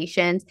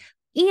expectations.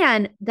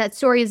 And that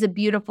story is a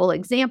beautiful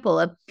example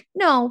of,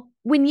 no,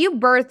 when you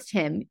birthed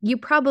him, you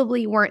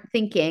probably weren't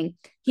thinking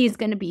he's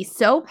going to be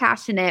so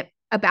passionate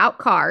about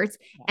cars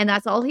and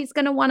that's all he's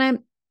going to want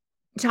to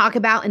talk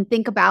about and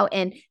think about.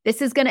 And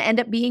this is going to end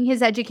up being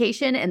his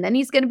education. And then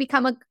he's going to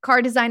become a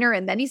car designer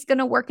and then he's going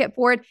to work at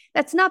Ford.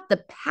 That's not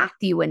the path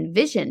you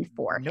envisioned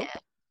for him.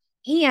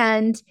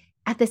 And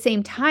at the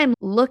same time,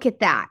 look at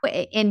that.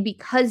 And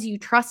because you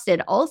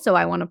trusted, also,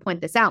 I want to point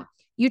this out,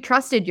 you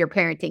trusted your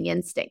parenting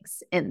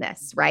instincts in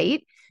this,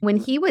 right? When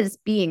he was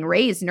being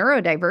raised,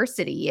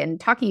 neurodiversity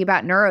and talking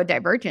about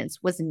neurodivergence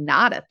was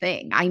not a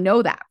thing. I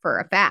know that for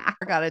a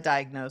fact. I got a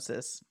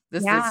diagnosis.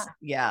 This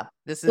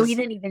So he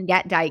didn't even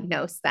get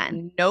diagnosed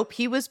then. Nope.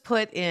 He was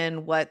put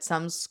in what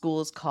some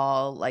schools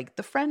call like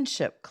the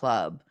friendship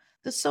club,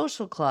 the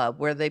social club,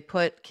 where they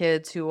put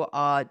kids who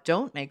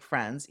don't make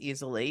friends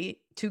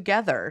easily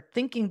together,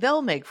 thinking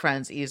they'll make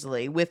friends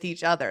easily with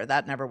each other.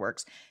 That never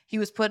works. He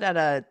was put at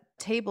a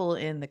table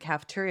in the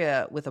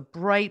cafeteria with a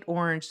bright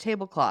orange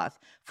tablecloth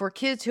for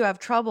kids who have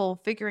trouble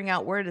figuring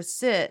out where to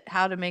sit,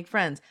 how to make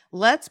friends.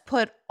 Let's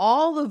put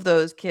all of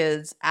those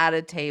kids at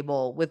a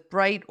table with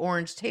bright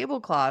orange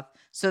tablecloth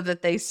so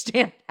that they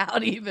stand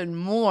out even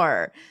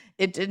more.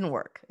 It didn't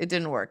work.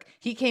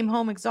 He came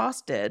home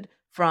exhausted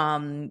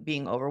from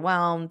being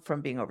overwhelmed, from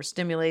being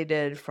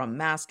overstimulated, from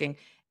masking.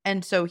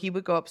 And so he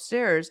would go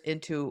upstairs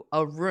into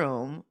a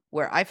room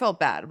where I felt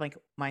bad. I'm like,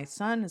 my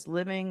son is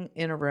living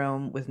in a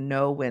room with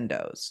no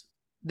windows.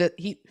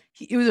 It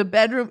was a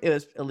bedroom. It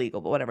was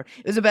illegal, but whatever.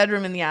 It was a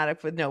bedroom in the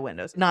attic with no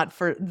windows. Not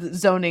for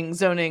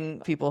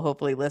zoning people.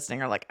 Hopefully,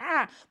 listening are like,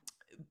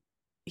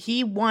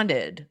 he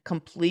wanted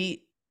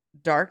complete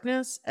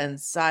darkness and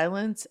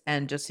silence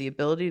and just the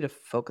ability to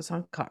focus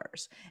on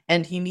cars.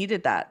 And he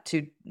needed that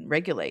to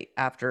regulate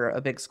after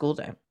a big school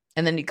day.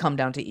 And then he'd come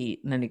down to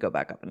eat, and then he'd go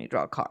back up and he'd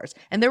draw cars.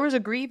 And there was a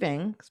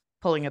grieving,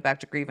 pulling it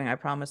back to grieving. I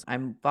promise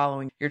I'm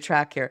following your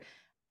track here.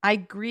 I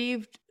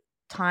grieved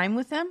time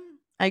with him.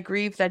 I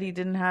grieved that he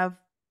didn't have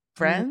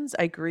friends.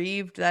 I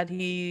grieved that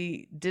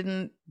he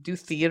didn't do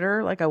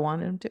theater like I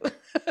wanted him to.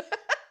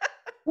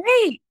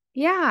 Right.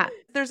 Yeah.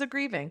 There's a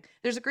grieving,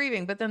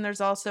 but then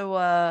there's also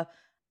a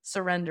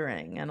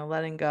surrendering and a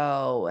letting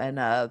go and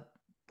a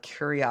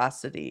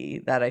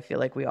curiosity that I feel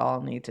like we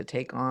all need to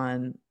take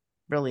on,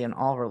 really, in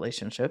all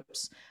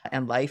relationships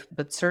and life.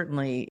 But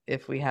certainly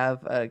if we have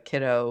a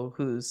kiddo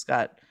who's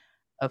got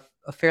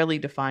a fairly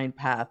defined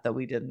path that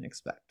we didn't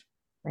expect.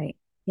 Right.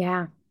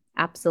 Yeah,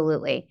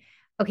 absolutely.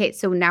 Okay,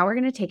 so now we're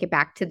going to take it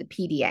back to the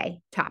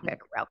PDA topic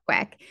real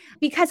quick,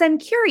 because I'm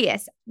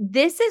curious.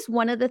 This is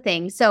one of the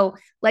things. So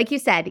like you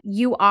said,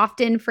 you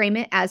often frame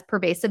it as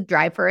pervasive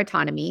drive for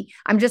autonomy.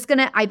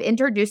 I've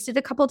introduced it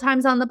a couple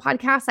times on the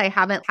podcast. I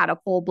haven't had a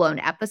full-blown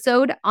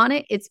episode on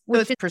it. It's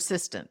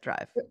persistent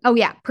drive. Oh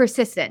yeah,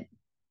 persistent.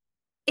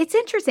 It's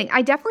interesting.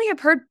 I definitely have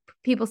heard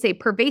people say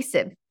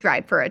pervasive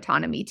drive for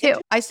autonomy too.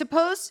 I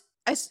suppose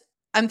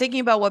I'm thinking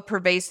about what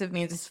pervasive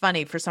means. It's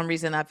funny. For some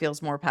reason, that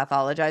feels more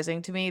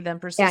pathologizing to me than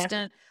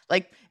persistent. Yeah.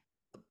 Like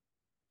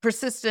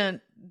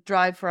persistent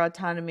drive for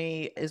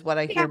autonomy is what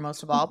I hear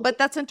most of all. But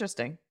that's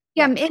interesting.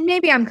 Yeah, and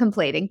maybe I'm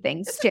conflating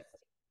things too.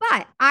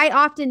 But I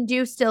often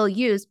do still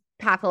use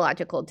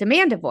pathological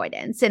demand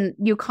avoidance. And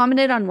you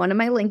commented on one of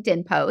my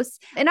LinkedIn posts.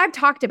 And I've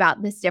talked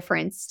about this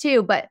difference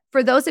too. But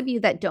for those of you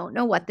that don't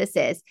know what this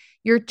is,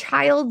 your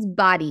child's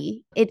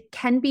body, it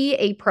can be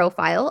a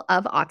profile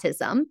of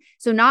autism.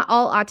 So not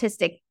all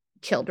autistic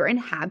children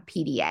have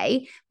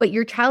PDA, but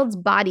your child's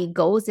body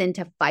goes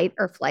into fight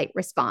or flight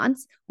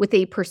response with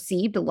a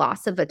perceived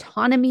loss of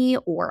autonomy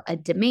or a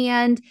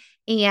demand.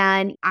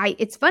 And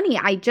it's funny,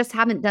 I just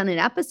haven't done an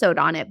episode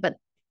on it, but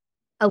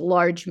a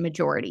large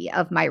majority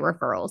of my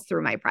referrals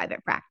through my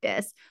private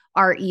practice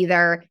are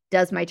either,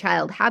 does my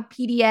child have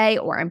PDA,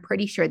 or I'm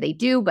pretty sure they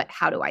do, but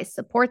how do I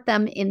support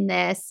them in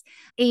this?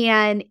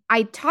 And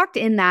I talked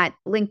in that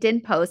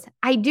LinkedIn post,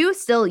 I do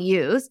still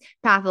use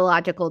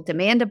pathological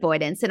demand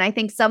avoidance. And I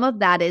think some of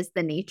that is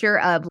the nature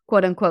of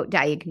quote unquote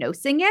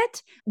diagnosing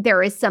it.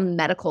 There is some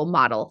medical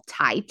model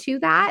tied to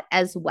that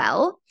as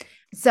well.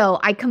 So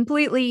I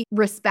completely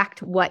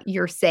respect what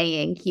you're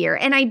saying here.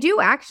 And I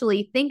do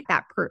actually think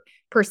that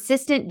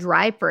persistent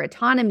drive for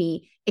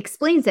autonomy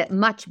explains it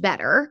much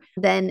better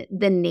than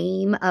the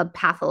name of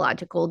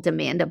pathological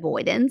demand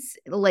avoidance.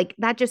 Like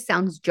that just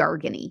sounds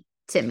jargony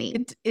to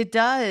me. It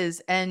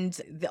does. And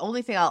the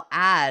only thing I'll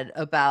add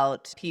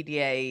about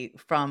PDA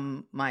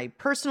from my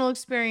personal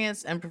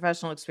experience and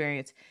professional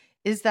experience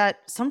is that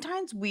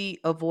sometimes we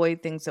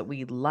avoid things that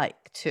we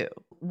like too.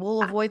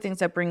 We'll avoid things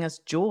that bring us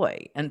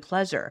joy and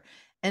pleasure.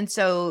 And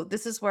so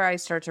this is where I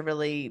start to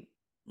really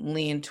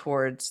lean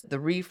towards the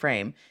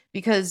reframe,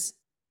 because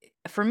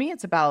for me,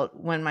 it's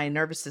about when my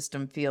nervous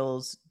system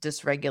feels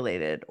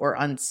dysregulated or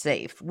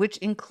unsafe, which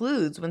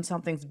includes when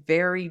something's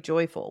very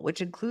joyful,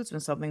 which includes when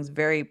something's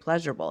very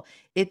pleasurable.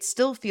 It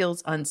still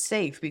feels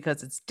unsafe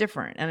because it's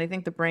different. And I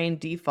think the brain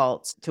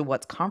defaults to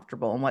what's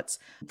comfortable and what's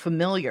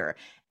familiar.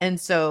 And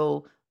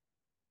so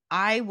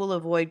I will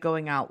avoid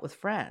going out with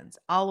friends.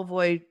 I'll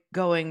avoid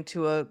going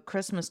to a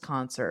Christmas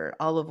concert.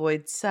 I'll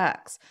avoid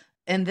sex.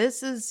 And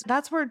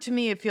that's where, to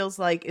me, it feels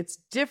like it's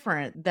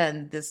different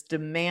than this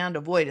demand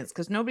avoidance,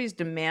 because nobody's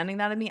demanding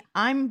that of me.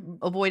 I'm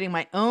avoiding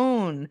my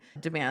own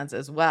demands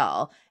as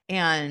well.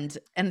 And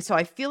so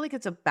I feel like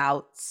it's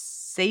about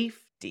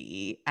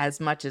safety as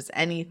much as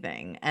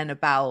anything, and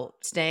about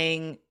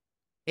staying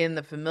in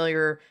the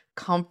familiar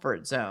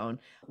comfort zone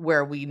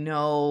where we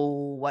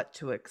know what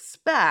to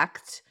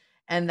expect.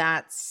 And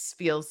that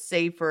feels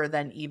safer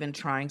than even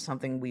trying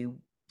something we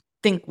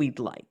think we'd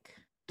like.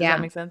 Does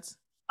that make sense?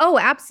 Oh,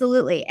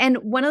 absolutely. And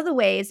one of the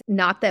ways,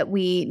 not that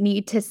we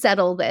need to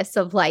settle this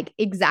of like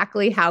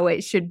exactly how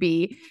it should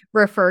be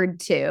referred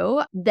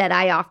to, that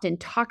I often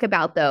talk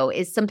about though,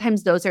 is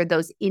sometimes those are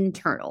those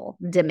internal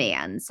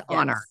demands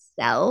on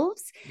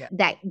ourselves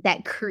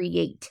that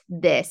create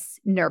this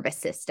nervous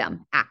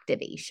system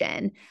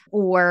activation.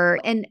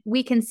 And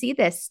we can see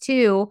this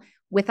too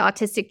with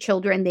autistic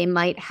children. They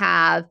might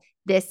have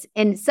this,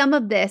 and some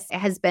of this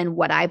has been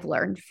what I've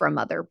learned from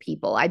other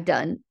people. I've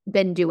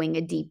been doing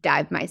a deep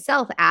dive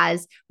myself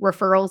as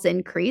referrals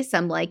increase.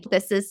 I'm like,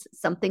 this is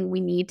something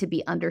we need to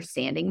be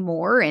understanding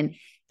more, and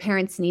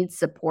parents need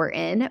support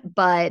in.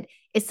 But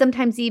it's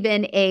sometimes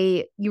even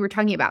you were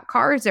talking about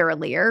cars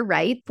earlier,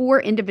 right?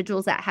 For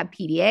individuals that have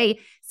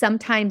PDA,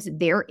 sometimes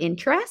their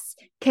interests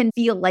can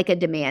feel like a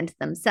demand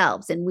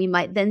themselves. And we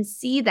might then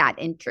see that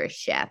interest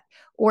shift.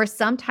 Or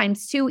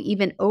sometimes too,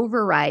 even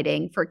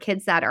overriding for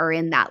kids that are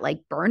in that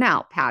like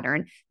burnout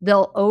pattern,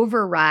 they'll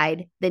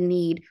override the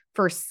need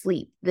for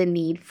sleep, the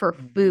need for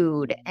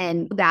food,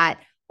 and that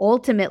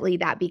ultimately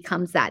that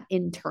becomes that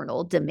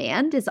internal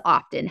demand is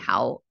often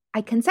how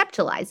I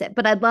conceptualize it.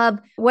 But I'd love,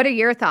 what are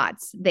your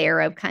thoughts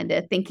there of kind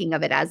of thinking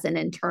of it as an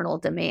internal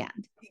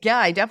demand? Yeah,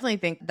 I definitely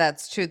think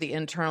that's true. The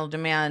internal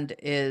demand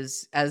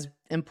is as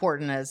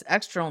important as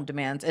external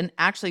demands. And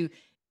actually,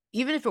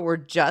 even if it were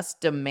just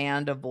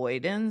demand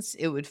avoidance,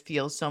 it would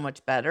feel so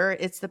much better.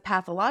 It's the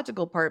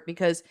pathological part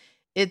because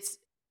it's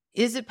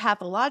is it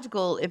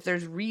pathological if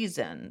there's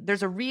reason?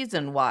 There's a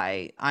reason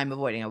why I'm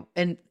avoiding it.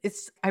 And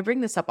I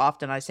bring this up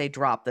often. I say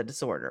drop the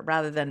disorder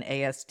rather than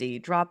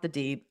ASD, drop the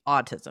D,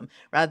 autism,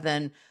 rather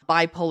than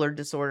bipolar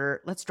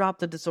disorder. Let's drop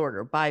the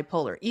disorder,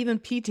 bipolar, even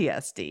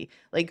PTSD,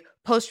 like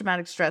post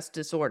traumatic stress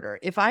disorder.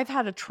 If I've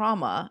had a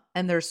trauma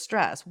and there's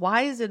stress,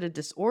 why is it a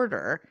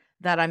disorder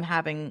that I'm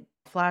having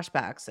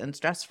flashbacks and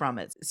stress from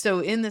it? So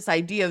in this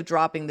idea of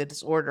dropping the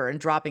disorder and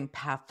dropping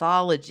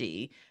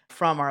pathology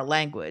from our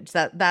language,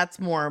 that's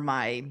more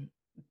my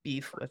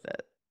beef with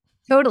it.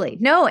 Totally.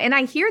 No, and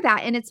I hear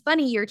that. And it's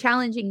funny, you're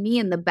challenging me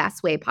in the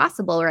best way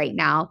possible right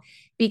now,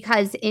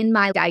 because in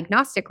my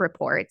diagnostic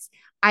reports,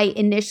 I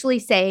initially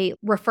say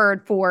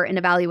referred for an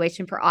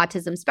evaluation for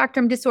autism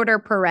spectrum disorder,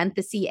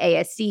 parenthesis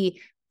ASD.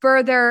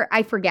 Further,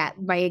 I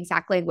forget my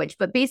exact language,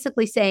 but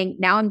basically saying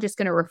now I'm just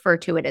going to refer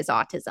to it as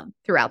autism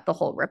throughout the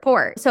whole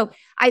report. So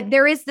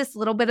there is this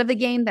little bit of a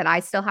game that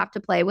I still have to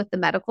play with the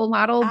medical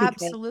model.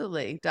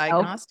 Absolutely.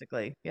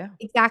 Diagnostically. Yeah.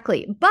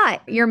 Exactly.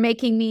 But you're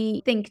making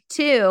me think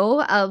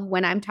too of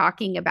when I'm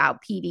talking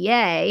about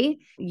PDA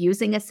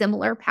using a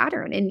similar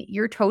pattern. And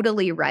you're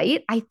totally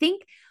right. I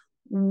think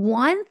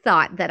one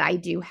thought that I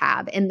do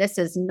have, and this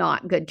is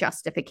not good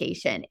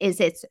justification, is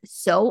it's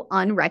so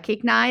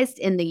unrecognized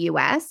in the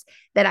US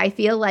that I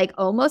feel like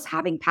almost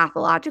having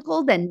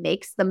pathological then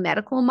makes the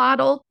medical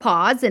model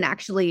pause and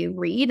actually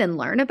read and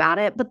learn about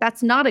it. But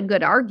that's not a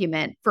good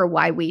argument for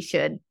why we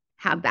should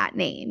have that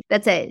name.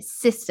 That's a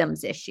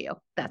systems issue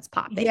that's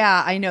popping.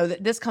 Yeah, I know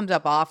that this comes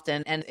up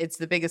often, and it's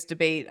the biggest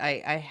debate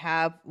I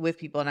have with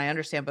people, and I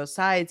understand both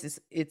sides.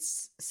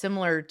 It's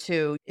similar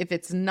to, if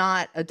it's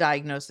not a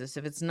diagnosis,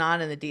 if it's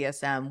not in the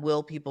DSM,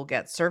 will people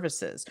get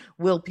services?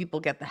 Will people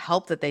get the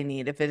help that they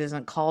need if it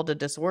isn't called a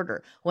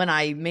disorder? When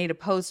I made a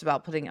post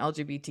about putting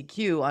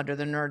LGBTQ under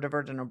the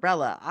neurodivergent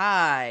umbrella,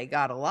 I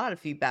got a lot of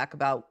feedback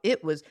about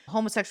it was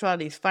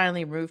homosexuality is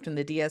finally removed from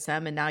the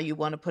DSM, and now you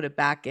want to put it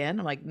back in.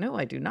 I'm like, no,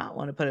 I do not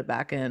want to put it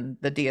back in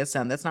the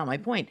DSM. That's not my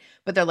point.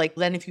 But they're like,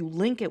 then if you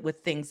link it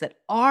with things that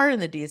are in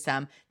the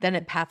DSM, then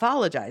it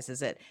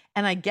pathologizes it.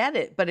 And I get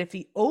it. But if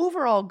the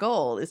overall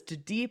goal is to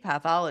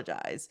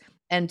depathologize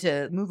and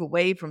to move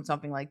away from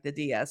something like the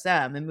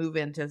DSM and move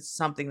into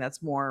something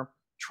that's more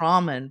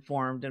trauma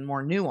informed and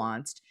more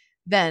nuanced,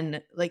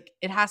 then like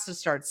it has to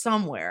start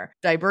somewhere.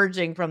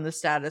 Diverging from the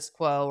status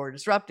quo or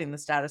disrupting the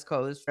status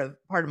quo is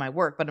part of my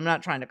work, but I'm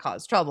not trying to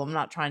cause trouble. I'm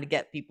not trying to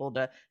get people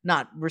to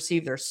not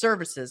receive their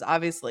services,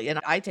 obviously.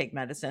 And I take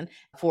medicine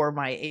for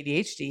my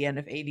ADHD. And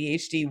if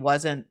ADHD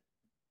wasn't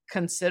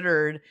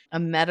considered a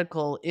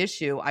medical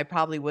issue, I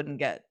probably wouldn't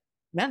get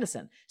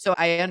medicine. So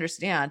I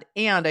understand.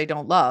 And I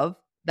don't love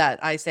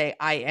that I say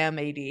I am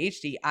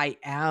ADHD. I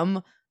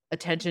am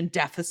attention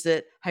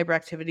deficit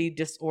hyperactivity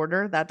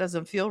disorder. That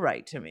doesn't feel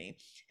right to me.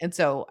 And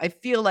so I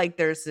feel like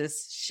there's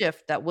this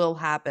shift that will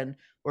happen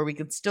where we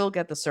can still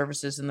get the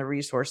services and the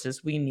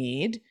resources we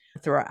need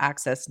through our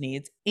access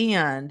needs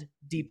and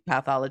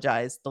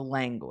depathologize the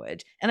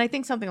language. And I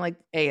think something like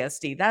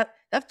ASD, that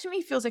to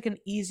me feels like an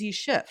easy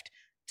shift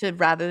to,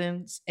 rather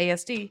than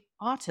ASD,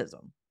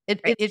 autism.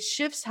 It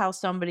shifts how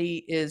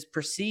somebody is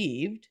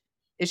perceived.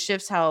 It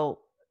shifts how,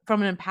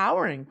 from an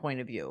empowering point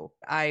of view,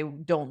 I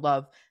don't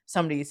love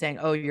somebody saying,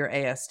 "Oh, you're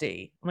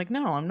ASD." I'm like,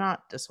 "No, I'm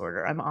not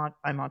disorder. I'm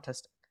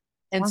autistic."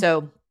 And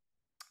so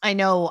I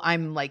know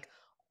I'm like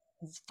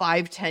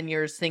 5-10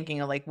 years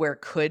thinking of like where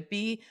it could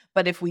be,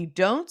 but if we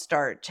don't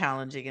start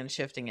challenging and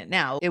shifting it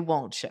now, it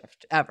won't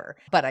shift ever.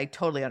 But I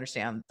totally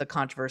understand the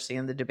controversy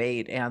and the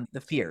debate and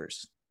the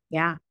fears.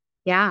 Yeah.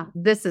 Yeah.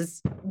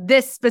 This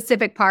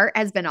specific part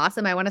has been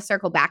awesome. I want to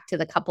circle back to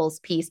the couples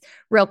piece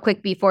real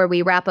quick before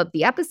we wrap up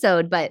the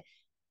episode, but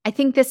I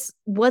think this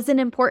was an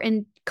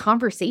important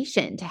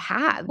conversation to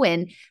have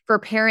when, for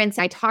parents,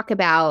 I talk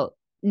about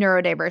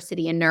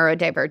neurodiversity and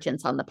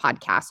neurodivergence on the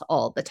podcast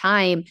all the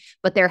time,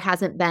 but there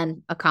hasn't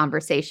been a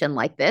conversation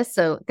like this.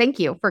 So thank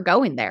you for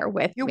going there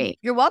with me.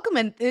 You're welcome.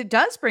 And it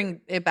does bring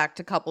it back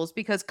to couples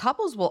because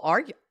couples will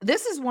argue.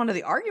 This is one of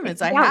the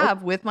arguments I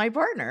have with my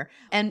partner.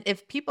 And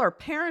if people are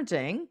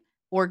parenting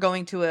or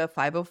going to a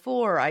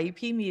 504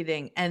 IEP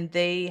meeting and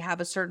they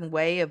have a certain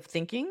way of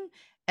thinking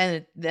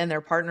and then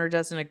their partner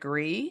doesn't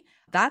agree,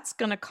 that's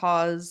going to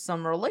cause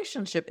some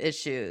relationship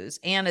issues.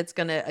 And it's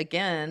going to,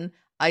 again,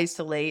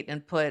 isolate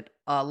and put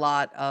a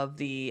lot of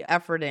the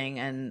efforting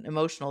and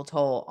emotional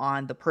toll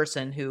on the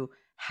person who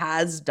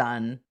has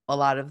done a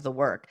lot of the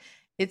work.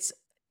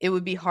 It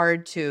would be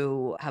hard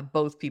to have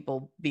both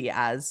people be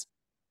as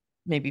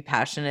maybe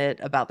passionate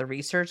about the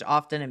research,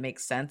 often it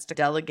makes sense to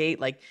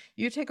delegate. Like,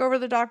 you take over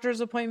the doctor's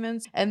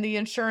appointments and the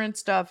insurance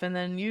stuff, and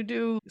then you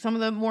do some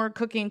of the more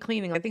cooking and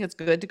cleaning. I think it's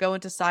good to go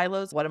into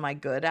silos. What am I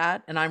good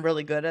at? And I'm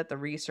really good at the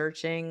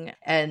researching.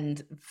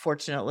 And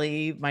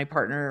fortunately, my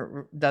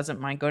partner doesn't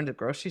mind going to the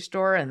grocery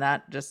store, and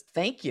that just,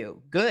 thank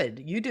you.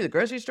 Good. You do the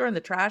grocery store and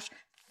the trash.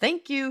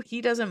 Thank you.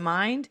 He doesn't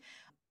mind.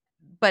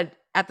 But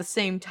at the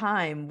same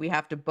time, we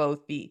have to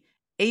both be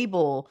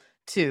able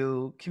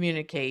to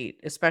communicate,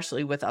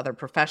 especially with other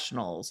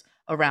professionals,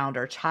 around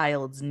our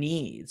child's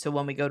needs. So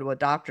when we go to a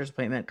doctor's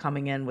appointment,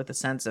 coming in with a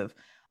sense of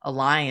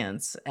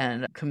alliance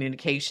and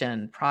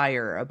communication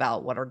prior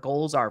about what our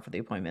goals are for the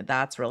appointment,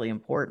 that's really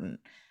important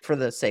for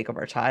the sake of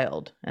our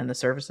child and the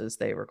services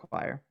they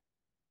require.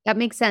 That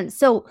makes sense.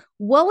 So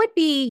what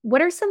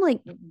are some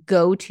like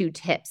go-to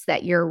tips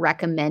that you're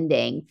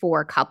recommending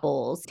for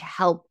couples to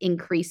help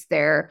increase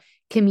their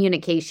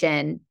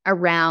communication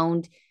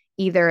around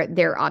either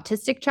their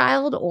autistic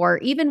child or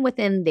even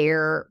within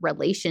their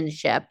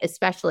relationship,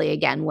 especially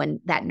again,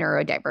 when that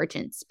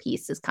neurodivergence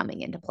piece is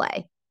coming into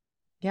play?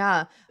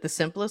 Yeah. The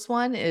simplest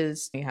one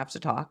is you have to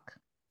talk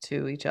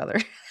to each other.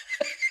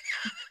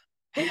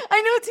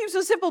 I know it seems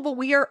so simple, but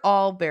we are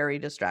all very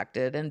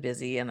distracted and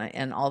busy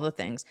and all the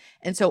things.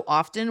 And so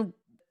often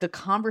the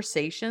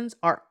conversations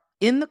are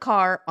in the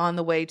car on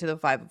the way to the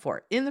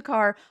 504, in the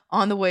car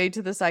on the way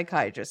to the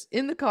psychiatrist,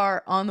 in the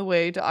car on the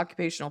way to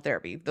occupational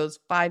therapy, those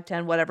 5,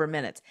 10, whatever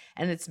minutes.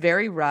 And it's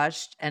very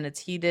rushed and it's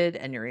heated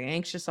and you're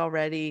anxious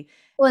already.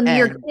 Well, and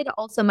your And kid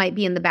also might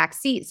be in the back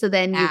seat, so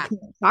then you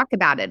can talk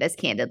about it as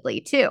candidly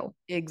too.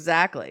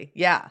 exactly.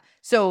 Yeah.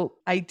 So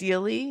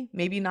ideally,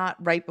 maybe not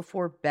right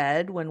before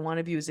bed when one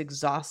of you is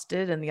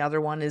exhausted and the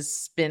other one is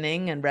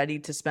spinning and ready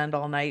to spend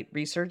all night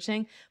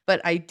researching.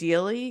 But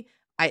ideally,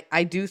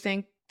 I do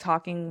think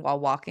talking while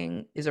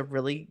walking is a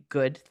really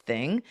good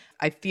thing.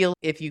 I feel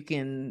if you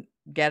can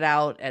get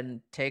out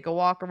and take a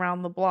walk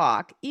around the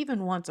block,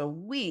 even once a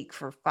week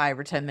for 5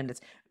 or 10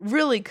 minutes,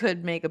 really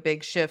could make a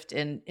big shift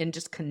in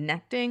just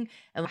connecting.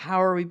 And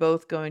how are we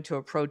both going to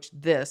approach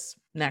this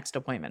next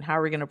appointment? How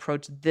are we going to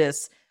approach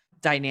this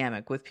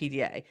dynamic with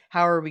PDA?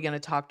 How are we going to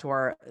talk to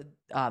our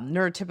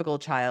neurotypical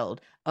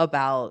child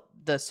about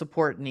the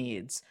support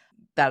needs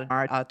that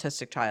our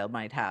autistic child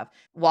might have?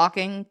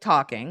 Walking,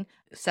 talking,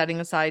 setting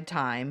aside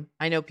time.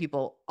 I know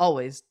people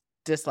always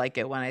dislike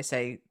it when I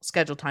say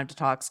schedule time to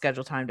talk,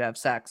 schedule time to have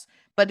sex.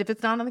 But if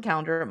it's not on the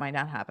calendar, it might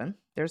not happen.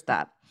 There's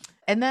that.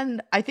 And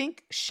then I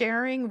think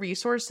sharing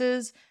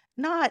resources,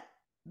 not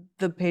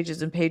the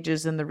pages and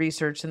pages and the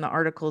research and the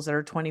articles that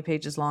are 20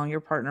 pages long. Your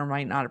partner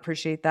might not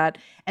appreciate that.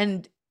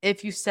 And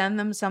if you send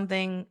them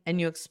something and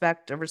you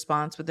expect a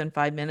response within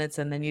 5 minutes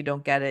and then you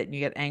don't get it and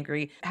you get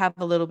angry, have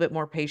a little bit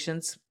more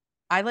patience.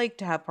 I like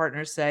to have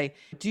partners say,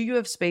 do you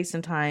have space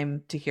and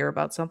time to hear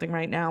about something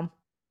right now?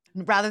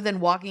 Rather than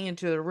walking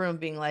into the room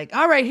being like,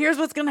 all right, here's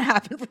what's going to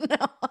happen from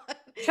now on.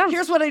 Sure.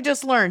 Here's what I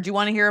just learned. Do you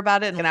want to hear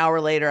about it? And an hour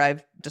later,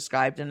 I've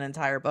described an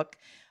entire book.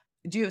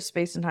 Do you have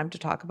space and time to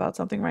talk about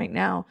something right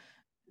now?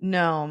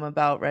 No, I'm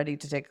about ready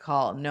to take a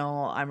call.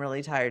 No, I'm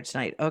really tired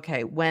tonight.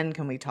 Okay, when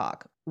can we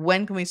talk?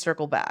 When can we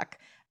circle back?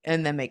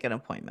 And then make an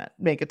appointment,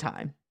 make a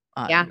time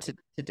Yeah. to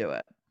do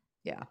it.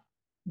 Yeah.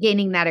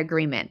 Gaining that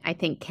agreement, I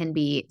think, can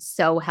be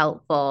so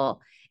helpful.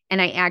 And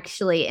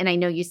I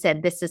know you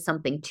said this is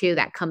something too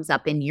that comes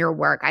up in your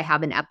work. I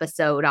have an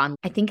episode on,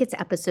 I think it's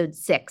episode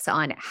 6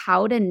 on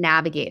how to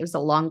navigate. It was a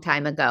long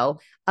time ago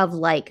of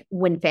like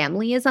when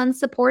family is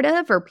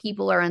unsupportive or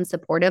people are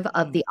unsupportive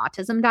of the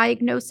autism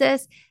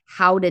diagnosis,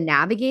 how to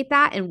navigate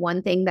that. And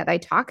one thing that I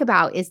talk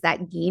about is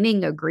that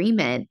gaining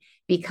agreement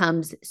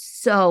becomes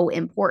so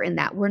important,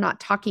 that we're not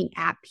talking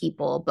at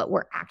people, but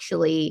we're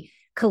actually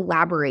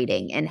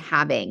collaborating and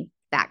having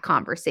that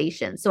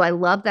conversation. So I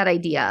love that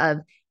idea of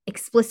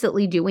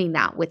explicitly doing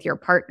that with your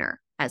partner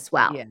as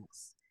well.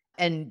 Yes.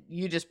 And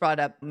you just brought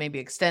up maybe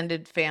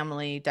extended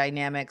family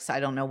dynamics. I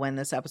don't know when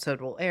this episode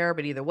will air,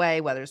 but either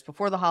way, whether it's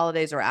before the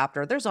holidays or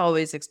after, there's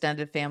always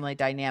extended family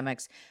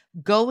dynamics.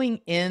 Going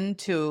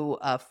into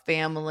a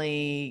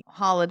family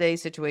holiday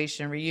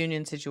situation,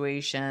 reunion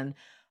situation,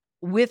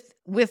 with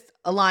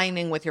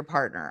aligning with your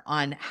partner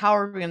on how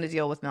are we going to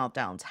deal with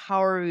meltdowns?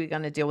 How are we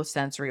going to deal with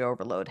sensory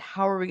overload?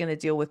 How are we going to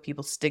deal with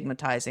people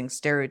stigmatizing,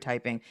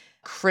 stereotyping,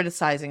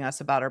 criticizing us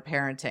about our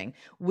parenting?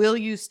 Will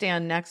you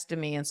stand next to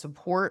me and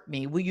support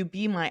me? Will you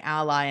be my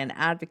ally and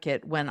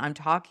advocate when I'm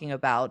talking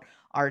about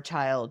our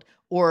child?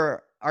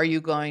 Or are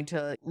you going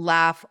to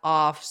laugh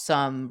off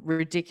some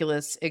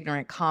ridiculous,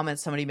 ignorant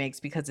comments somebody makes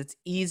because it's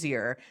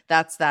easier?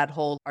 That's that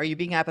whole, are you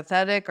being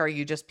apathetic? Are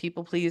you just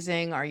people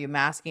pleasing? Are you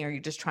masking? Are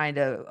you just trying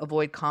to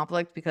avoid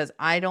conflict? Because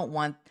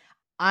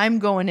I'm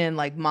going in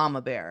like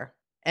mama bear.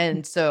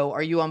 And so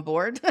are you on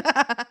board?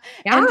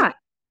 Yeah.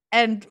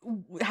 And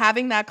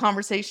having that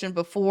conversation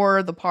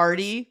before the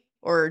party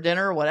or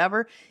dinner or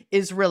whatever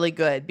is really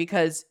good,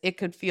 because it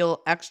could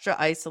feel extra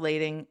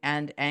isolating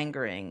and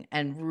angering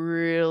and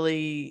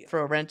really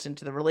throw a wrench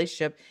into the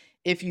relationship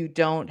if you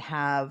don't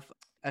have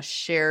a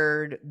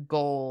shared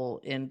goal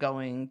in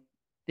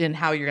in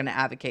how you're going to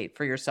advocate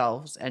for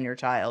yourselves and your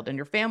child and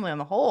your family on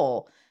the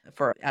whole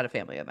at a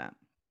family event.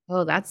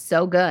 Oh, that's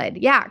so good.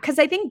 Yeah. Cause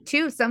I think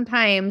too,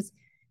 sometimes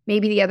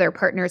maybe the other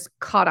partner's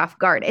caught off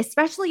guard,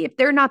 especially if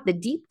they're not the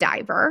deep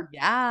diver.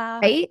 Yeah.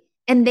 Right.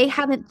 And they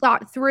haven't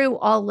thought through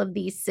all of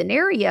these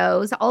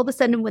scenarios. All of a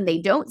sudden, when they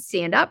don't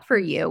stand up for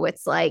you,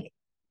 it's like,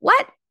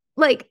 what?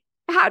 Like,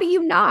 how do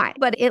you not?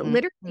 But it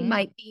literally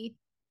might be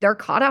they're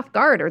caught off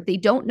guard or they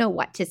don't know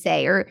what to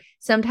say. Or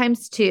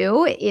sometimes,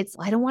 too, it's,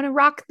 I don't want to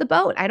rock the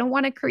boat. I don't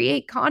want to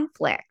create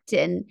conflict.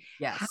 And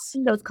Yes.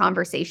 having those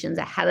conversations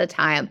ahead of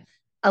time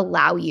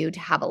allow you to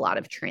have a lot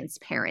of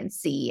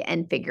transparency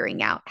and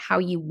figuring out how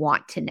you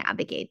want to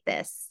navigate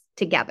this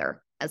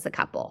together as a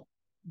couple.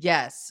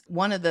 Yes.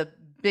 One of the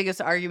biggest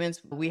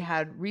arguments we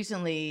had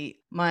recently,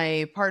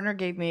 my partner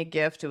gave me a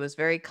gift. It was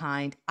very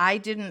kind. I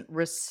didn't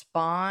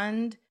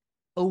respond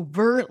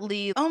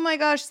overtly, oh my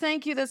gosh,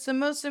 thank you, that's the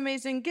most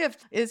amazing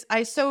gift.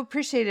 I so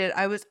appreciate it.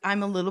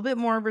 I'm a little bit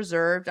more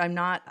reserved.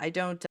 I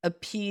don't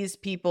appease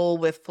people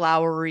with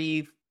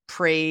flowery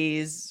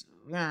praise.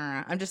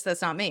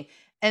 That's not me.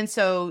 And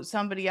so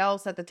somebody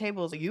else at the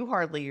table was like, you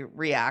hardly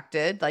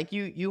reacted. Like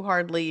you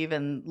hardly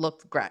even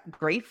looked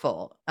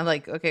grateful. I'm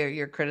like, okay,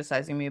 you're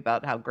criticizing me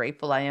about how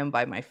grateful I am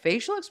by my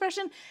facial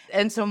expression.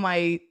 And so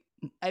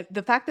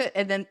the fact that,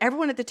 and then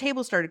everyone at the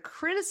table started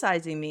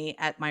criticizing me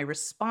at my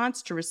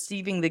response to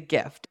receiving the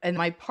gift. And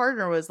my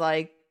partner was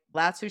like,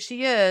 that's who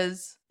she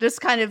is.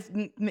 Just kind of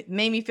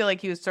made me feel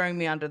like he was throwing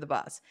me under the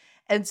bus.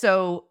 And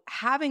so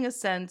having a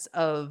sense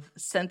of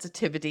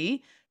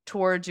sensitivity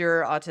towards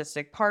your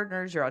autistic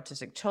partners, your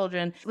autistic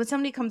children. When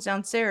somebody comes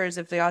downstairs,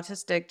 if the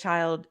autistic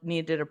child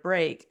needed a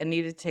break and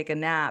needed to take a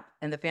nap,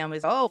 and the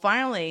family's, oh,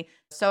 finally,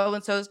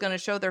 so-and-so is going to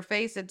show their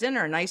face at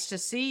dinner. Nice to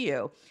see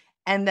you.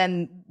 And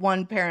then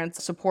one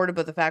parent's supportive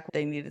of the fact that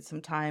they needed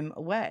some time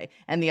away,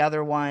 and the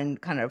other one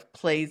kind of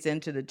plays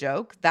into the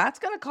joke. That's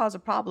going to cause a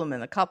problem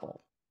in the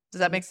couple. Does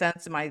that make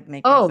sense? Am I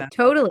making sense? Oh,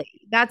 totally.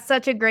 That's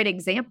such a great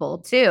example,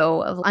 too,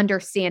 of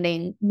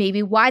understanding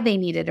maybe why they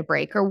needed a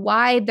break or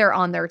why they're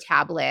on their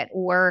tablet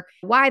or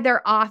why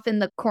they're off in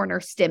the corner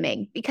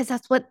stimming, because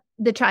that's what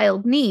the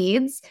child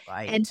needs.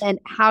 Right. And then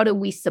how do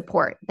we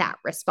support that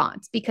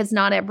response? Because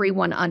not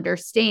everyone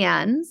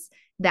understands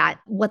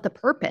what the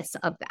purpose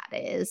of that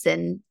is.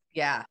 And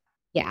yeah.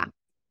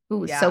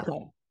 Ooh, so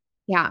cool.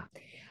 Yeah.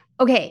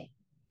 Okay.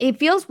 It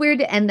feels weird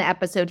to end the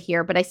episode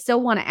here, but I still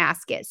want to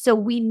ask it. So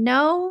we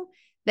know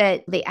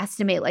that they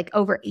estimate like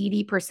over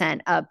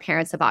 80% of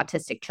parents of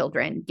autistic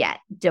children get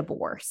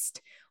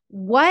divorced.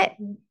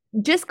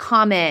 Just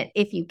comment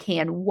if you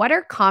can, what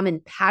are common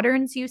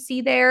patterns you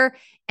see there?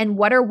 And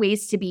what are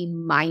ways to be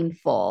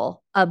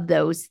mindful of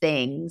those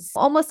things?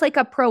 Almost like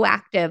a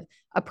proactive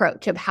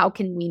approach of how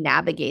can we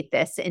navigate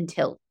this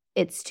until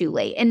it's too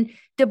late. And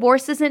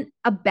divorce isn't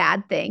a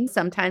bad thing.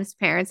 Sometimes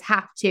parents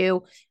have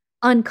to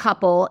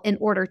uncouple in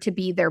order to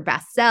be their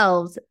best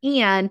selves.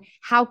 And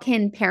how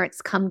can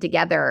parents come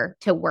together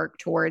to work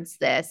towards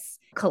this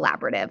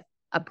collaborative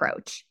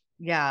approach?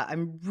 Yeah,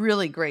 I'm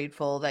really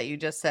grateful that you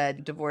just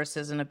said divorce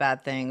isn't a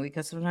bad thing,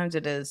 because sometimes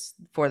it is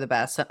for the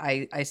best.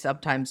 I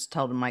sometimes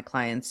tell my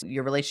clients,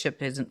 your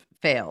relationship hasn't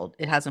failed.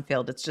 It hasn't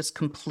failed. It's just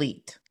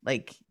complete.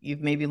 Like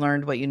you've maybe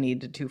learned what you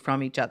needed to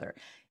from each other.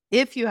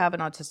 If you have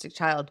an autistic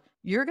child,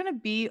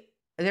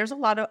 there's a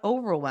lot of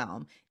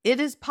overwhelm. It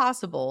is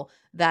possible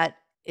that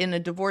in a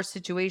divorce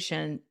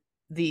situation,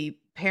 the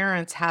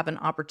parents have an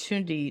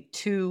opportunity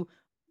to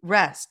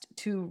rest,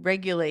 to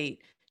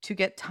regulate, to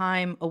get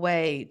time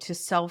away, to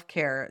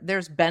self-care.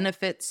 There's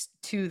benefits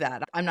to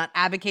that. I'm not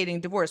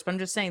advocating divorce, but I'm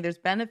just saying there's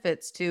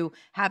benefits to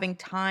having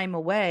time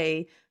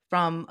away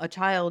from a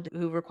child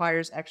who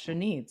requires extra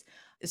needs.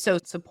 So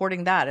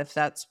supporting that, if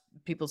that's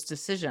people's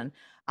decision.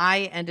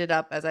 I ended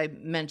up, as I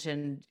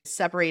mentioned,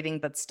 separating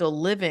but still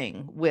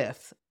living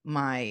with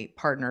my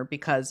partner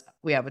because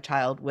we have a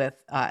child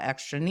with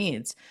extra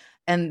needs.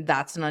 And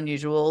that's an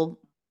unusual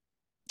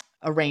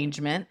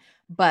arrangement.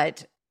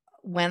 But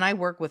when I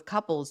work with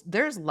couples,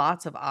 there's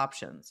lots of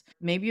options.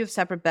 Maybe you have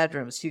separate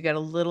bedrooms, so you get a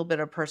little bit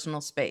of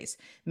personal space.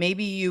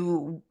 Maybe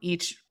you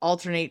each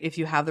alternate, if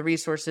you have the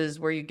resources,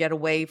 where you get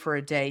away for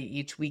a day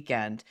each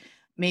weekend.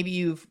 Maybe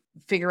you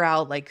figure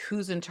out like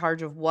who's in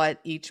charge of what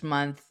each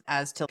month,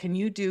 as to, can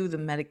you do the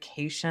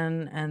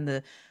medication and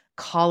the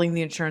calling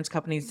the insurance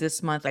companies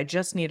this month? I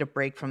just need a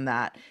break from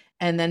that.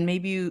 And then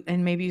maybe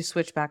you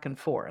switch back and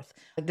forth.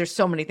 There's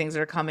so many things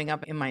that are coming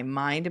up in my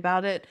mind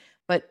about it.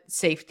 But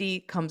safety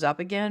comes up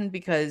again,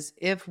 because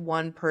if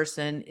one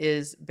person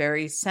is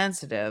very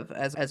sensitive,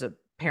 as a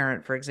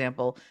parent, for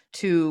example,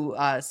 to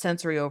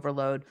sensory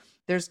overload,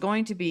 there's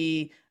going to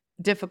be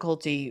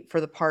difficulty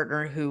for the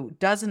partner who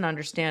doesn't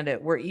understand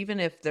it, where even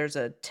if there's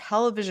a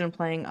television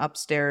playing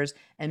upstairs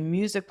and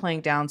music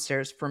playing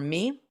downstairs, for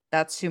me,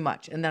 that's too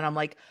much. And then I'm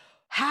like,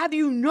 have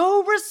you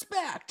no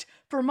respect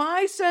for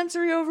my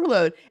sensory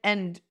overload?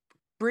 And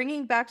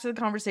bringing back to the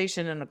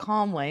conversation in a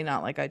calm way,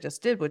 not like I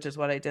just did, which is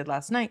what I did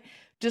last night,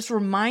 just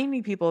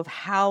reminding people of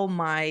how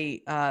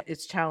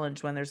it's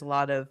challenged when there's a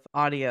lot of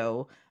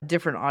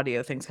different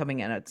audio things coming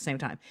in at the same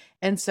time.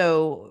 And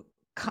so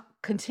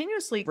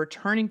continuously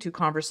returning to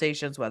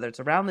conversations, whether it's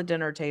around the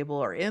dinner table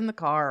or in the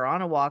car or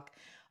on a walk,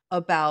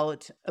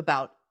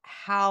 about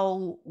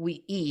how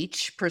we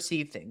each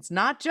perceive things,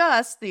 not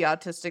just the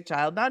autistic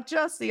child, not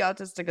just the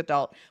autistic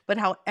adult, but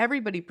how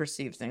everybody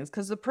perceives things.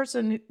 Because the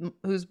person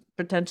who's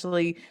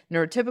potentially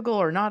neurotypical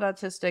or not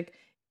autistic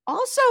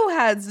also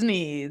has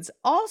needs,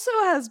 also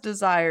has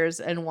desires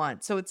and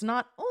wants. So it's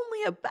not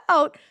only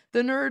about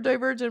the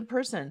neurodivergent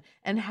person,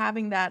 and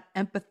having that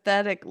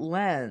empathetic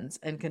lens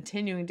and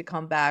continuing to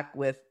come back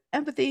with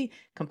empathy,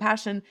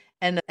 compassion,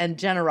 and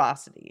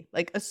generosity,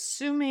 like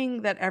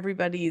assuming that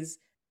everybody's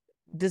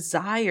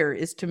desire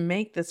is to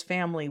make this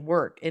family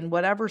work in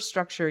whatever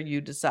structure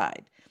you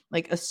decide,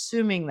 like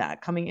assuming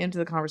that, coming into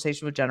the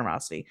conversation with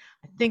generosity.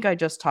 I think I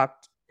just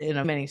talked in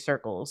many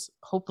circles,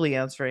 hopefully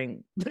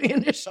answering the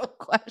initial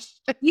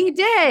question. You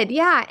did.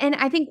 Yeah. And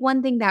I think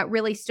one thing that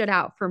really stood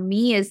out for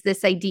me is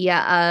this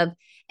idea of,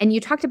 and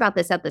you talked about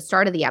this at the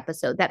start of the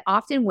episode, that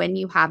often when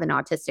you have an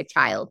autistic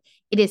child,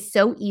 it is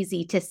so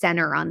easy to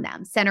center on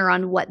them, center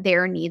on what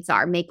their needs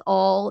are, make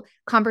all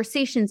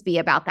conversations be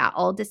about that,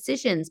 all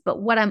decisions.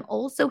 But what I'm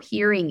also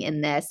hearing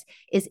in this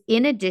is,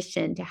 in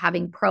addition to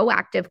having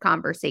proactive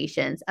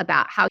conversations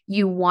about how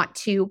you want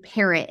to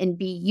parent and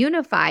be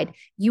unified,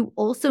 you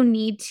also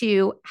need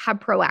to have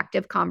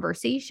proactive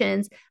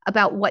conversations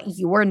about what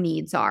your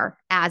needs are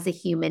as a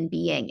human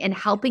being, and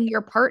helping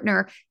your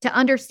partner to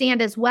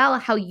understand as well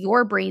how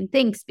your brain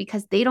thinks,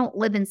 because they don't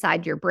live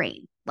inside your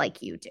brain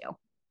like you do.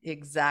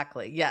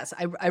 Exactly. Yes.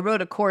 I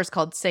wrote a course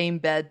called Same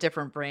Bed,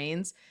 Different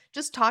Brains,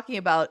 just talking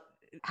about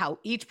how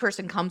each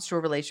person comes to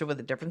a relationship with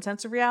a different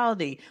sense of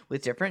reality,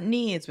 with different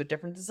needs, with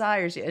different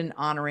desires, and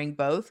honoring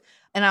both.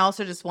 And I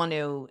also just want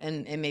to,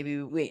 and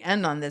maybe we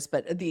end on this,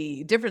 but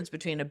the difference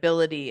between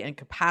ability and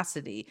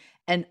capacity,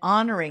 and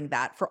honoring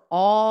that for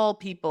all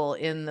people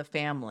in the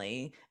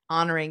family,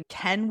 honoring,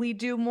 can we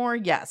do more?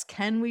 Yes.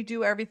 Can we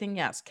do everything?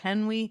 Yes.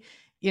 Can we,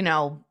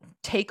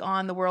 take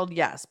on the world?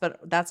 Yes. But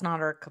that's not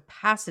our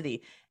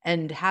capacity.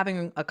 And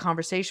having a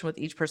conversation with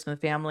each person in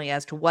the family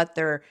as to what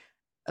their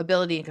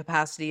ability and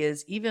capacity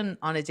is, even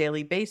on a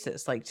daily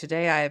basis. Like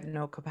today, I have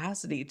no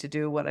capacity to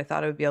do what I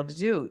thought I would be able to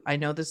do. I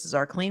know this is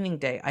our cleaning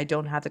day. I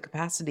don't have the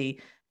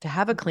capacity to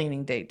have a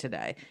cleaning day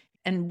today.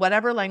 And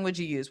whatever language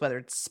you use, whether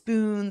it's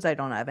spoons, I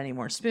don't have any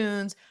more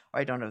spoons, or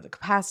I don't have the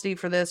capacity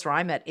for this, or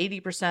I'm at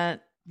 80%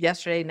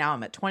 yesterday, now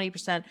I'm at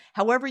 20%.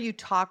 However you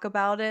talk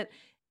about it,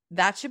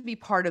 that should be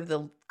part of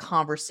the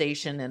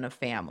conversation in a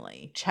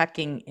family,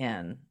 checking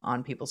in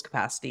on people's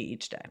capacity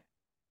each day.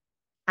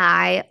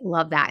 I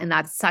love that. And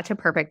that's such a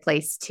perfect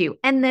place to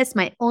end this.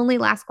 My only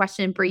last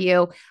question for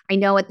you. I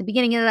know at the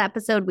beginning of the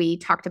episode, we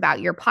talked about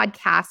your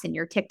podcast and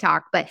your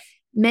TikTok, but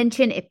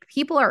mention if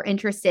people are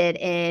interested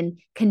in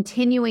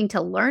continuing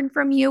to learn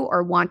from you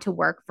or want to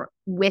work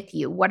with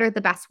you, what are the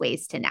best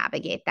ways to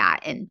navigate that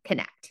and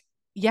connect?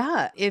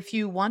 Yeah. If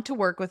you want to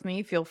work with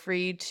me, feel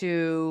free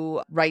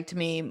to write to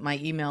me. My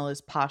email is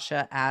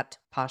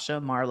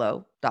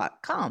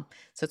pasha@pashamarlowe.com.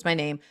 So it's my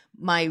name.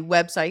 My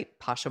website,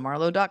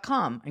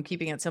 pashamarlowe.com. I'm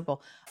keeping it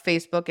simple.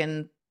 Facebook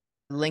and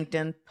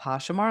LinkedIn,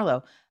 Pasha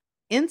Marlowe.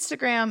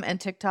 Instagram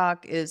and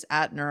TikTok is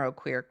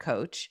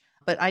 @neuroqueercoach.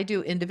 But I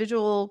do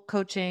individual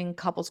coaching,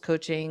 couples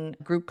coaching,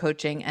 group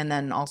coaching, and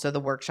then also the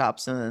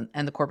workshops and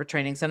the corporate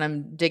trainings. And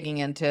I'm digging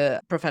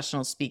into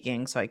professional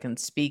speaking so I can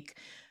speak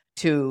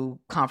to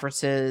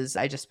conferences.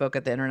 I just spoke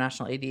at the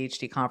International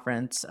ADHD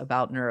Conference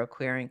about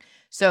neuroqueering.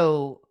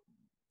 So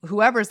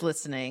whoever's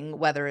listening,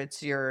 whether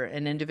it's you're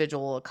an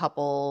individual, a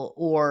couple,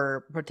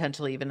 or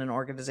potentially even an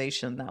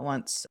organization that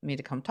wants me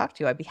to come talk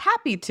to you, I'd be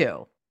happy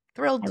to.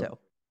 Thrilled to.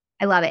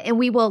 I love it. And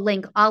we will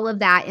link all of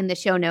that in the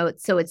show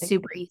notes. So it's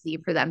super easy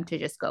for them to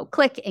just go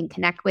click and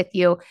connect with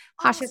you.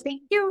 Pasha,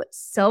 thank you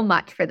so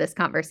much for this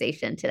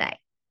conversation today.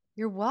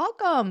 You're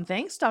welcome.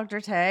 Thanks,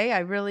 Dr. Tay. I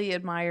really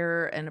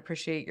admire and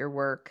appreciate your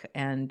work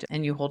and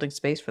you holding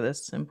space for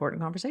this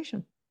important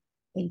conversation.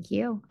 Thank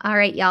you. All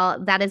right, y'all.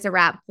 That is a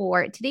wrap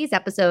for today's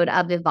episode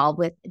of Evolve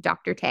with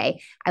Dr.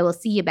 Tay. I will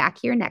see you back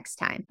here next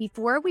time.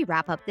 Before we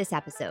wrap up this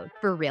episode,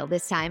 for real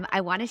this time,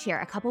 I want to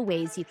share a couple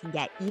ways you can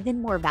get even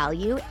more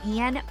value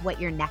and what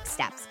your next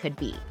steps could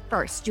be.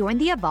 First, join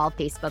the Evolve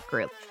Facebook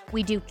group.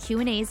 We do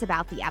Q&As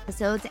about the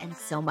episodes and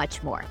so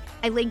much more.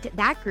 I linked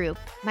that group,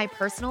 my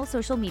personal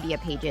social media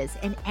pages,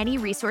 and any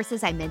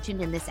resources I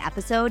mentioned in this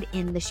episode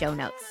in the show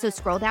notes. So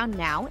scroll down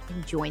now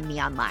and join me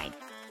online.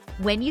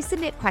 When you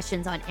submit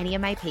questions on any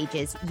of my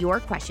pages, your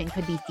question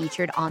could be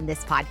featured on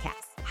this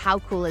podcast. How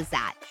cool is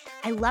that?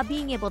 I love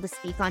being able to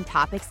speak on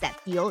topics that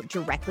feel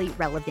directly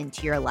relevant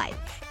to your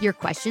life. Your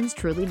questions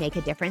truly make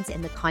a difference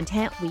in the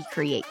content we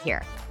create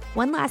here.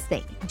 One last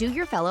thing, do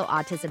your fellow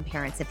autism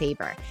parents a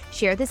favor.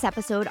 Share this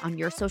episode on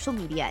your social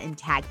media and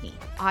tag me.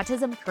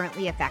 Autism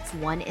currently affects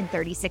 1 in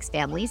 36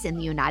 families in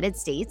the United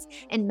States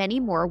and many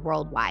more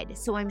worldwide.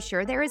 So I'm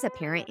sure there is a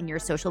parent in your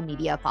social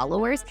media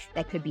followers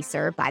that could be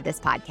served by this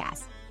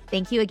podcast.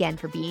 Thank you again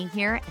for being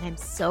here, and I'm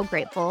so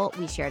grateful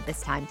we shared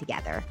this time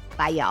together.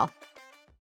 Bye, y'all.